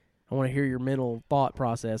 I want to hear your mental thought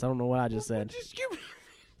process. I don't know what I just said. Just give me.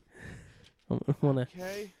 I want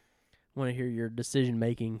Okay. to hear your decision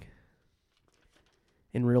making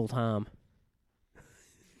in real time.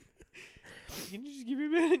 Can you just give me a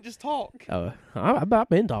minute? Just talk. Oh, I've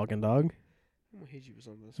been talking, dog. I'm gonna hit you with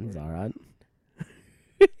something. It's all right.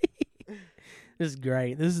 This is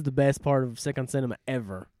great. This is the best part of Sick on Cinema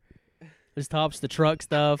ever. This tops the truck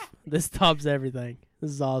stuff. This tops everything.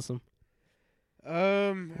 This is awesome.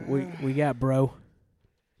 We got bro.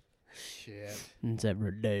 Shit. It's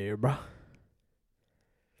every day, bro. God,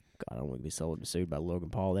 I don't want to be sued by Logan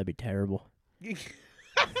Paul. That'd be terrible.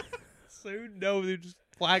 Soon, no, they just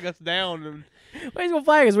flag us down, and Why he's gonna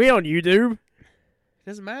flag us? We on YouTube.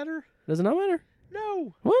 doesn't matter. Does it not matter?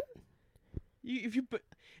 No. What? If you put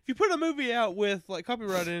a movie out with like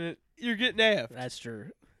copyright in it, you're getting F. That's true.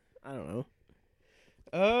 I don't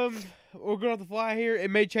know. We're going off the fly here.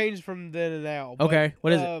 It may change from then and now. But, Okay,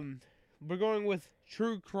 what is it? We're going with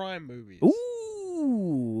true crime movies.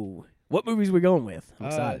 Ooh. What movies we going with? I'm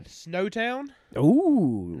excited. Snowtown,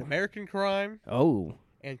 Ooh. American Crime, Oh.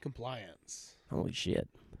 and Compliance. Holy shit.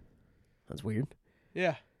 That's weird.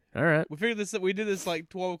 Yeah, All right. we did this like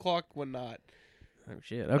 12 o'clock one night. Oh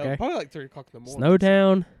shit. No, Okay. probably like 3 o'clock in the morning.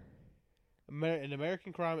 Snowtown. An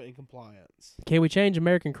American Crime and Compliance. Can we change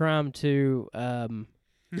American Crime to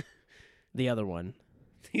the other one?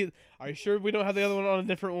 Are you sure we don't have the other one on a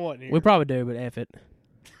different one here? We probably do, but F it.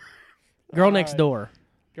 Girl Next Alright. Door.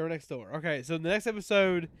 Girl Next Door. Okay, so the next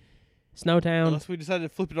episode, Snowtown. unless we decide to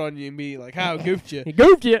flip it on you and be like, how goofed you, He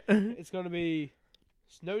goofed you. it's going to be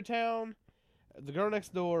Snowtown, The Girl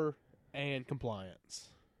Next Door, and Compliance.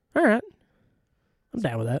 All right. I'm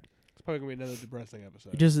down with that. It's probably going to be another depressing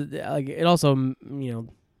episode. Just like it also, the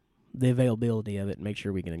availability of it. Make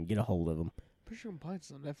sure we can get a hold of them. Pretty sure Compliance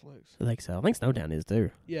is on Netflix. I think so. I think Snowtown is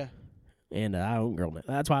too. Yeah. And I own Girl Next.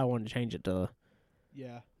 That's why I wanted to change it to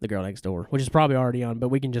Yeah. The Girl Next Door, which is probably already on, but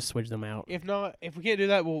we can just switch them out. If not, if we can't do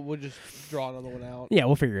that, we'll just draw another one out. Yeah,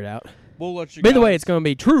 we'll figure it out. We'll let you By the way, guys- it's going to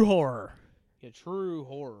be true horror Yeah, true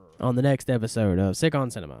horror. on the next episode of Sick on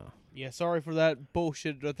Cinema. Yeah, sorry for that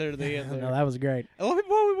bullshit right there at the end there. No, that was great. A lot of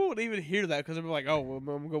people probably won't even hear that because they'll be like, oh, well, I'm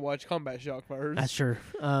going to go watch Combat Shock first. That's true.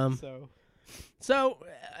 So,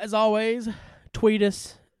 As always, tweet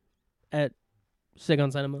us at Sick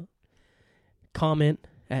on Cinema. Comment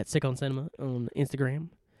at Sick on Cinema on Instagram.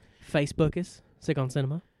 Facebook us, Sick on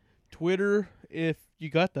Cinema. Twitter, if you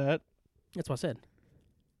got that. That's what I said.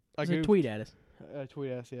 I Just tweet at us.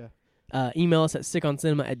 Tweet us, yeah. Email us at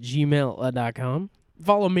sickoncinema@gmail.com.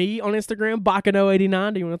 Follow me on Instagram,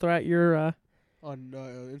 Bacano89. Do you want to throw out your... On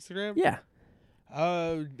Instagram? Yeah.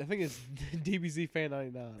 I think it's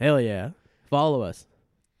DBZ-fan99. Hell yeah. Follow us.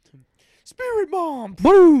 Spirit Bomb!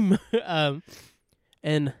 Boom!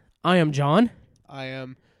 And I am John. I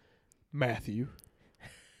am Matthew.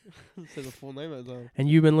 Say the full name of the time. And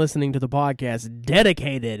you've been listening to the podcast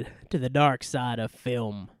dedicated to the dark side of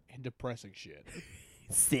film. And depressing shit.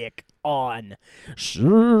 Sick on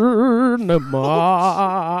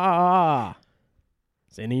Cinema.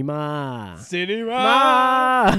 Cinema. Cinema! Ma.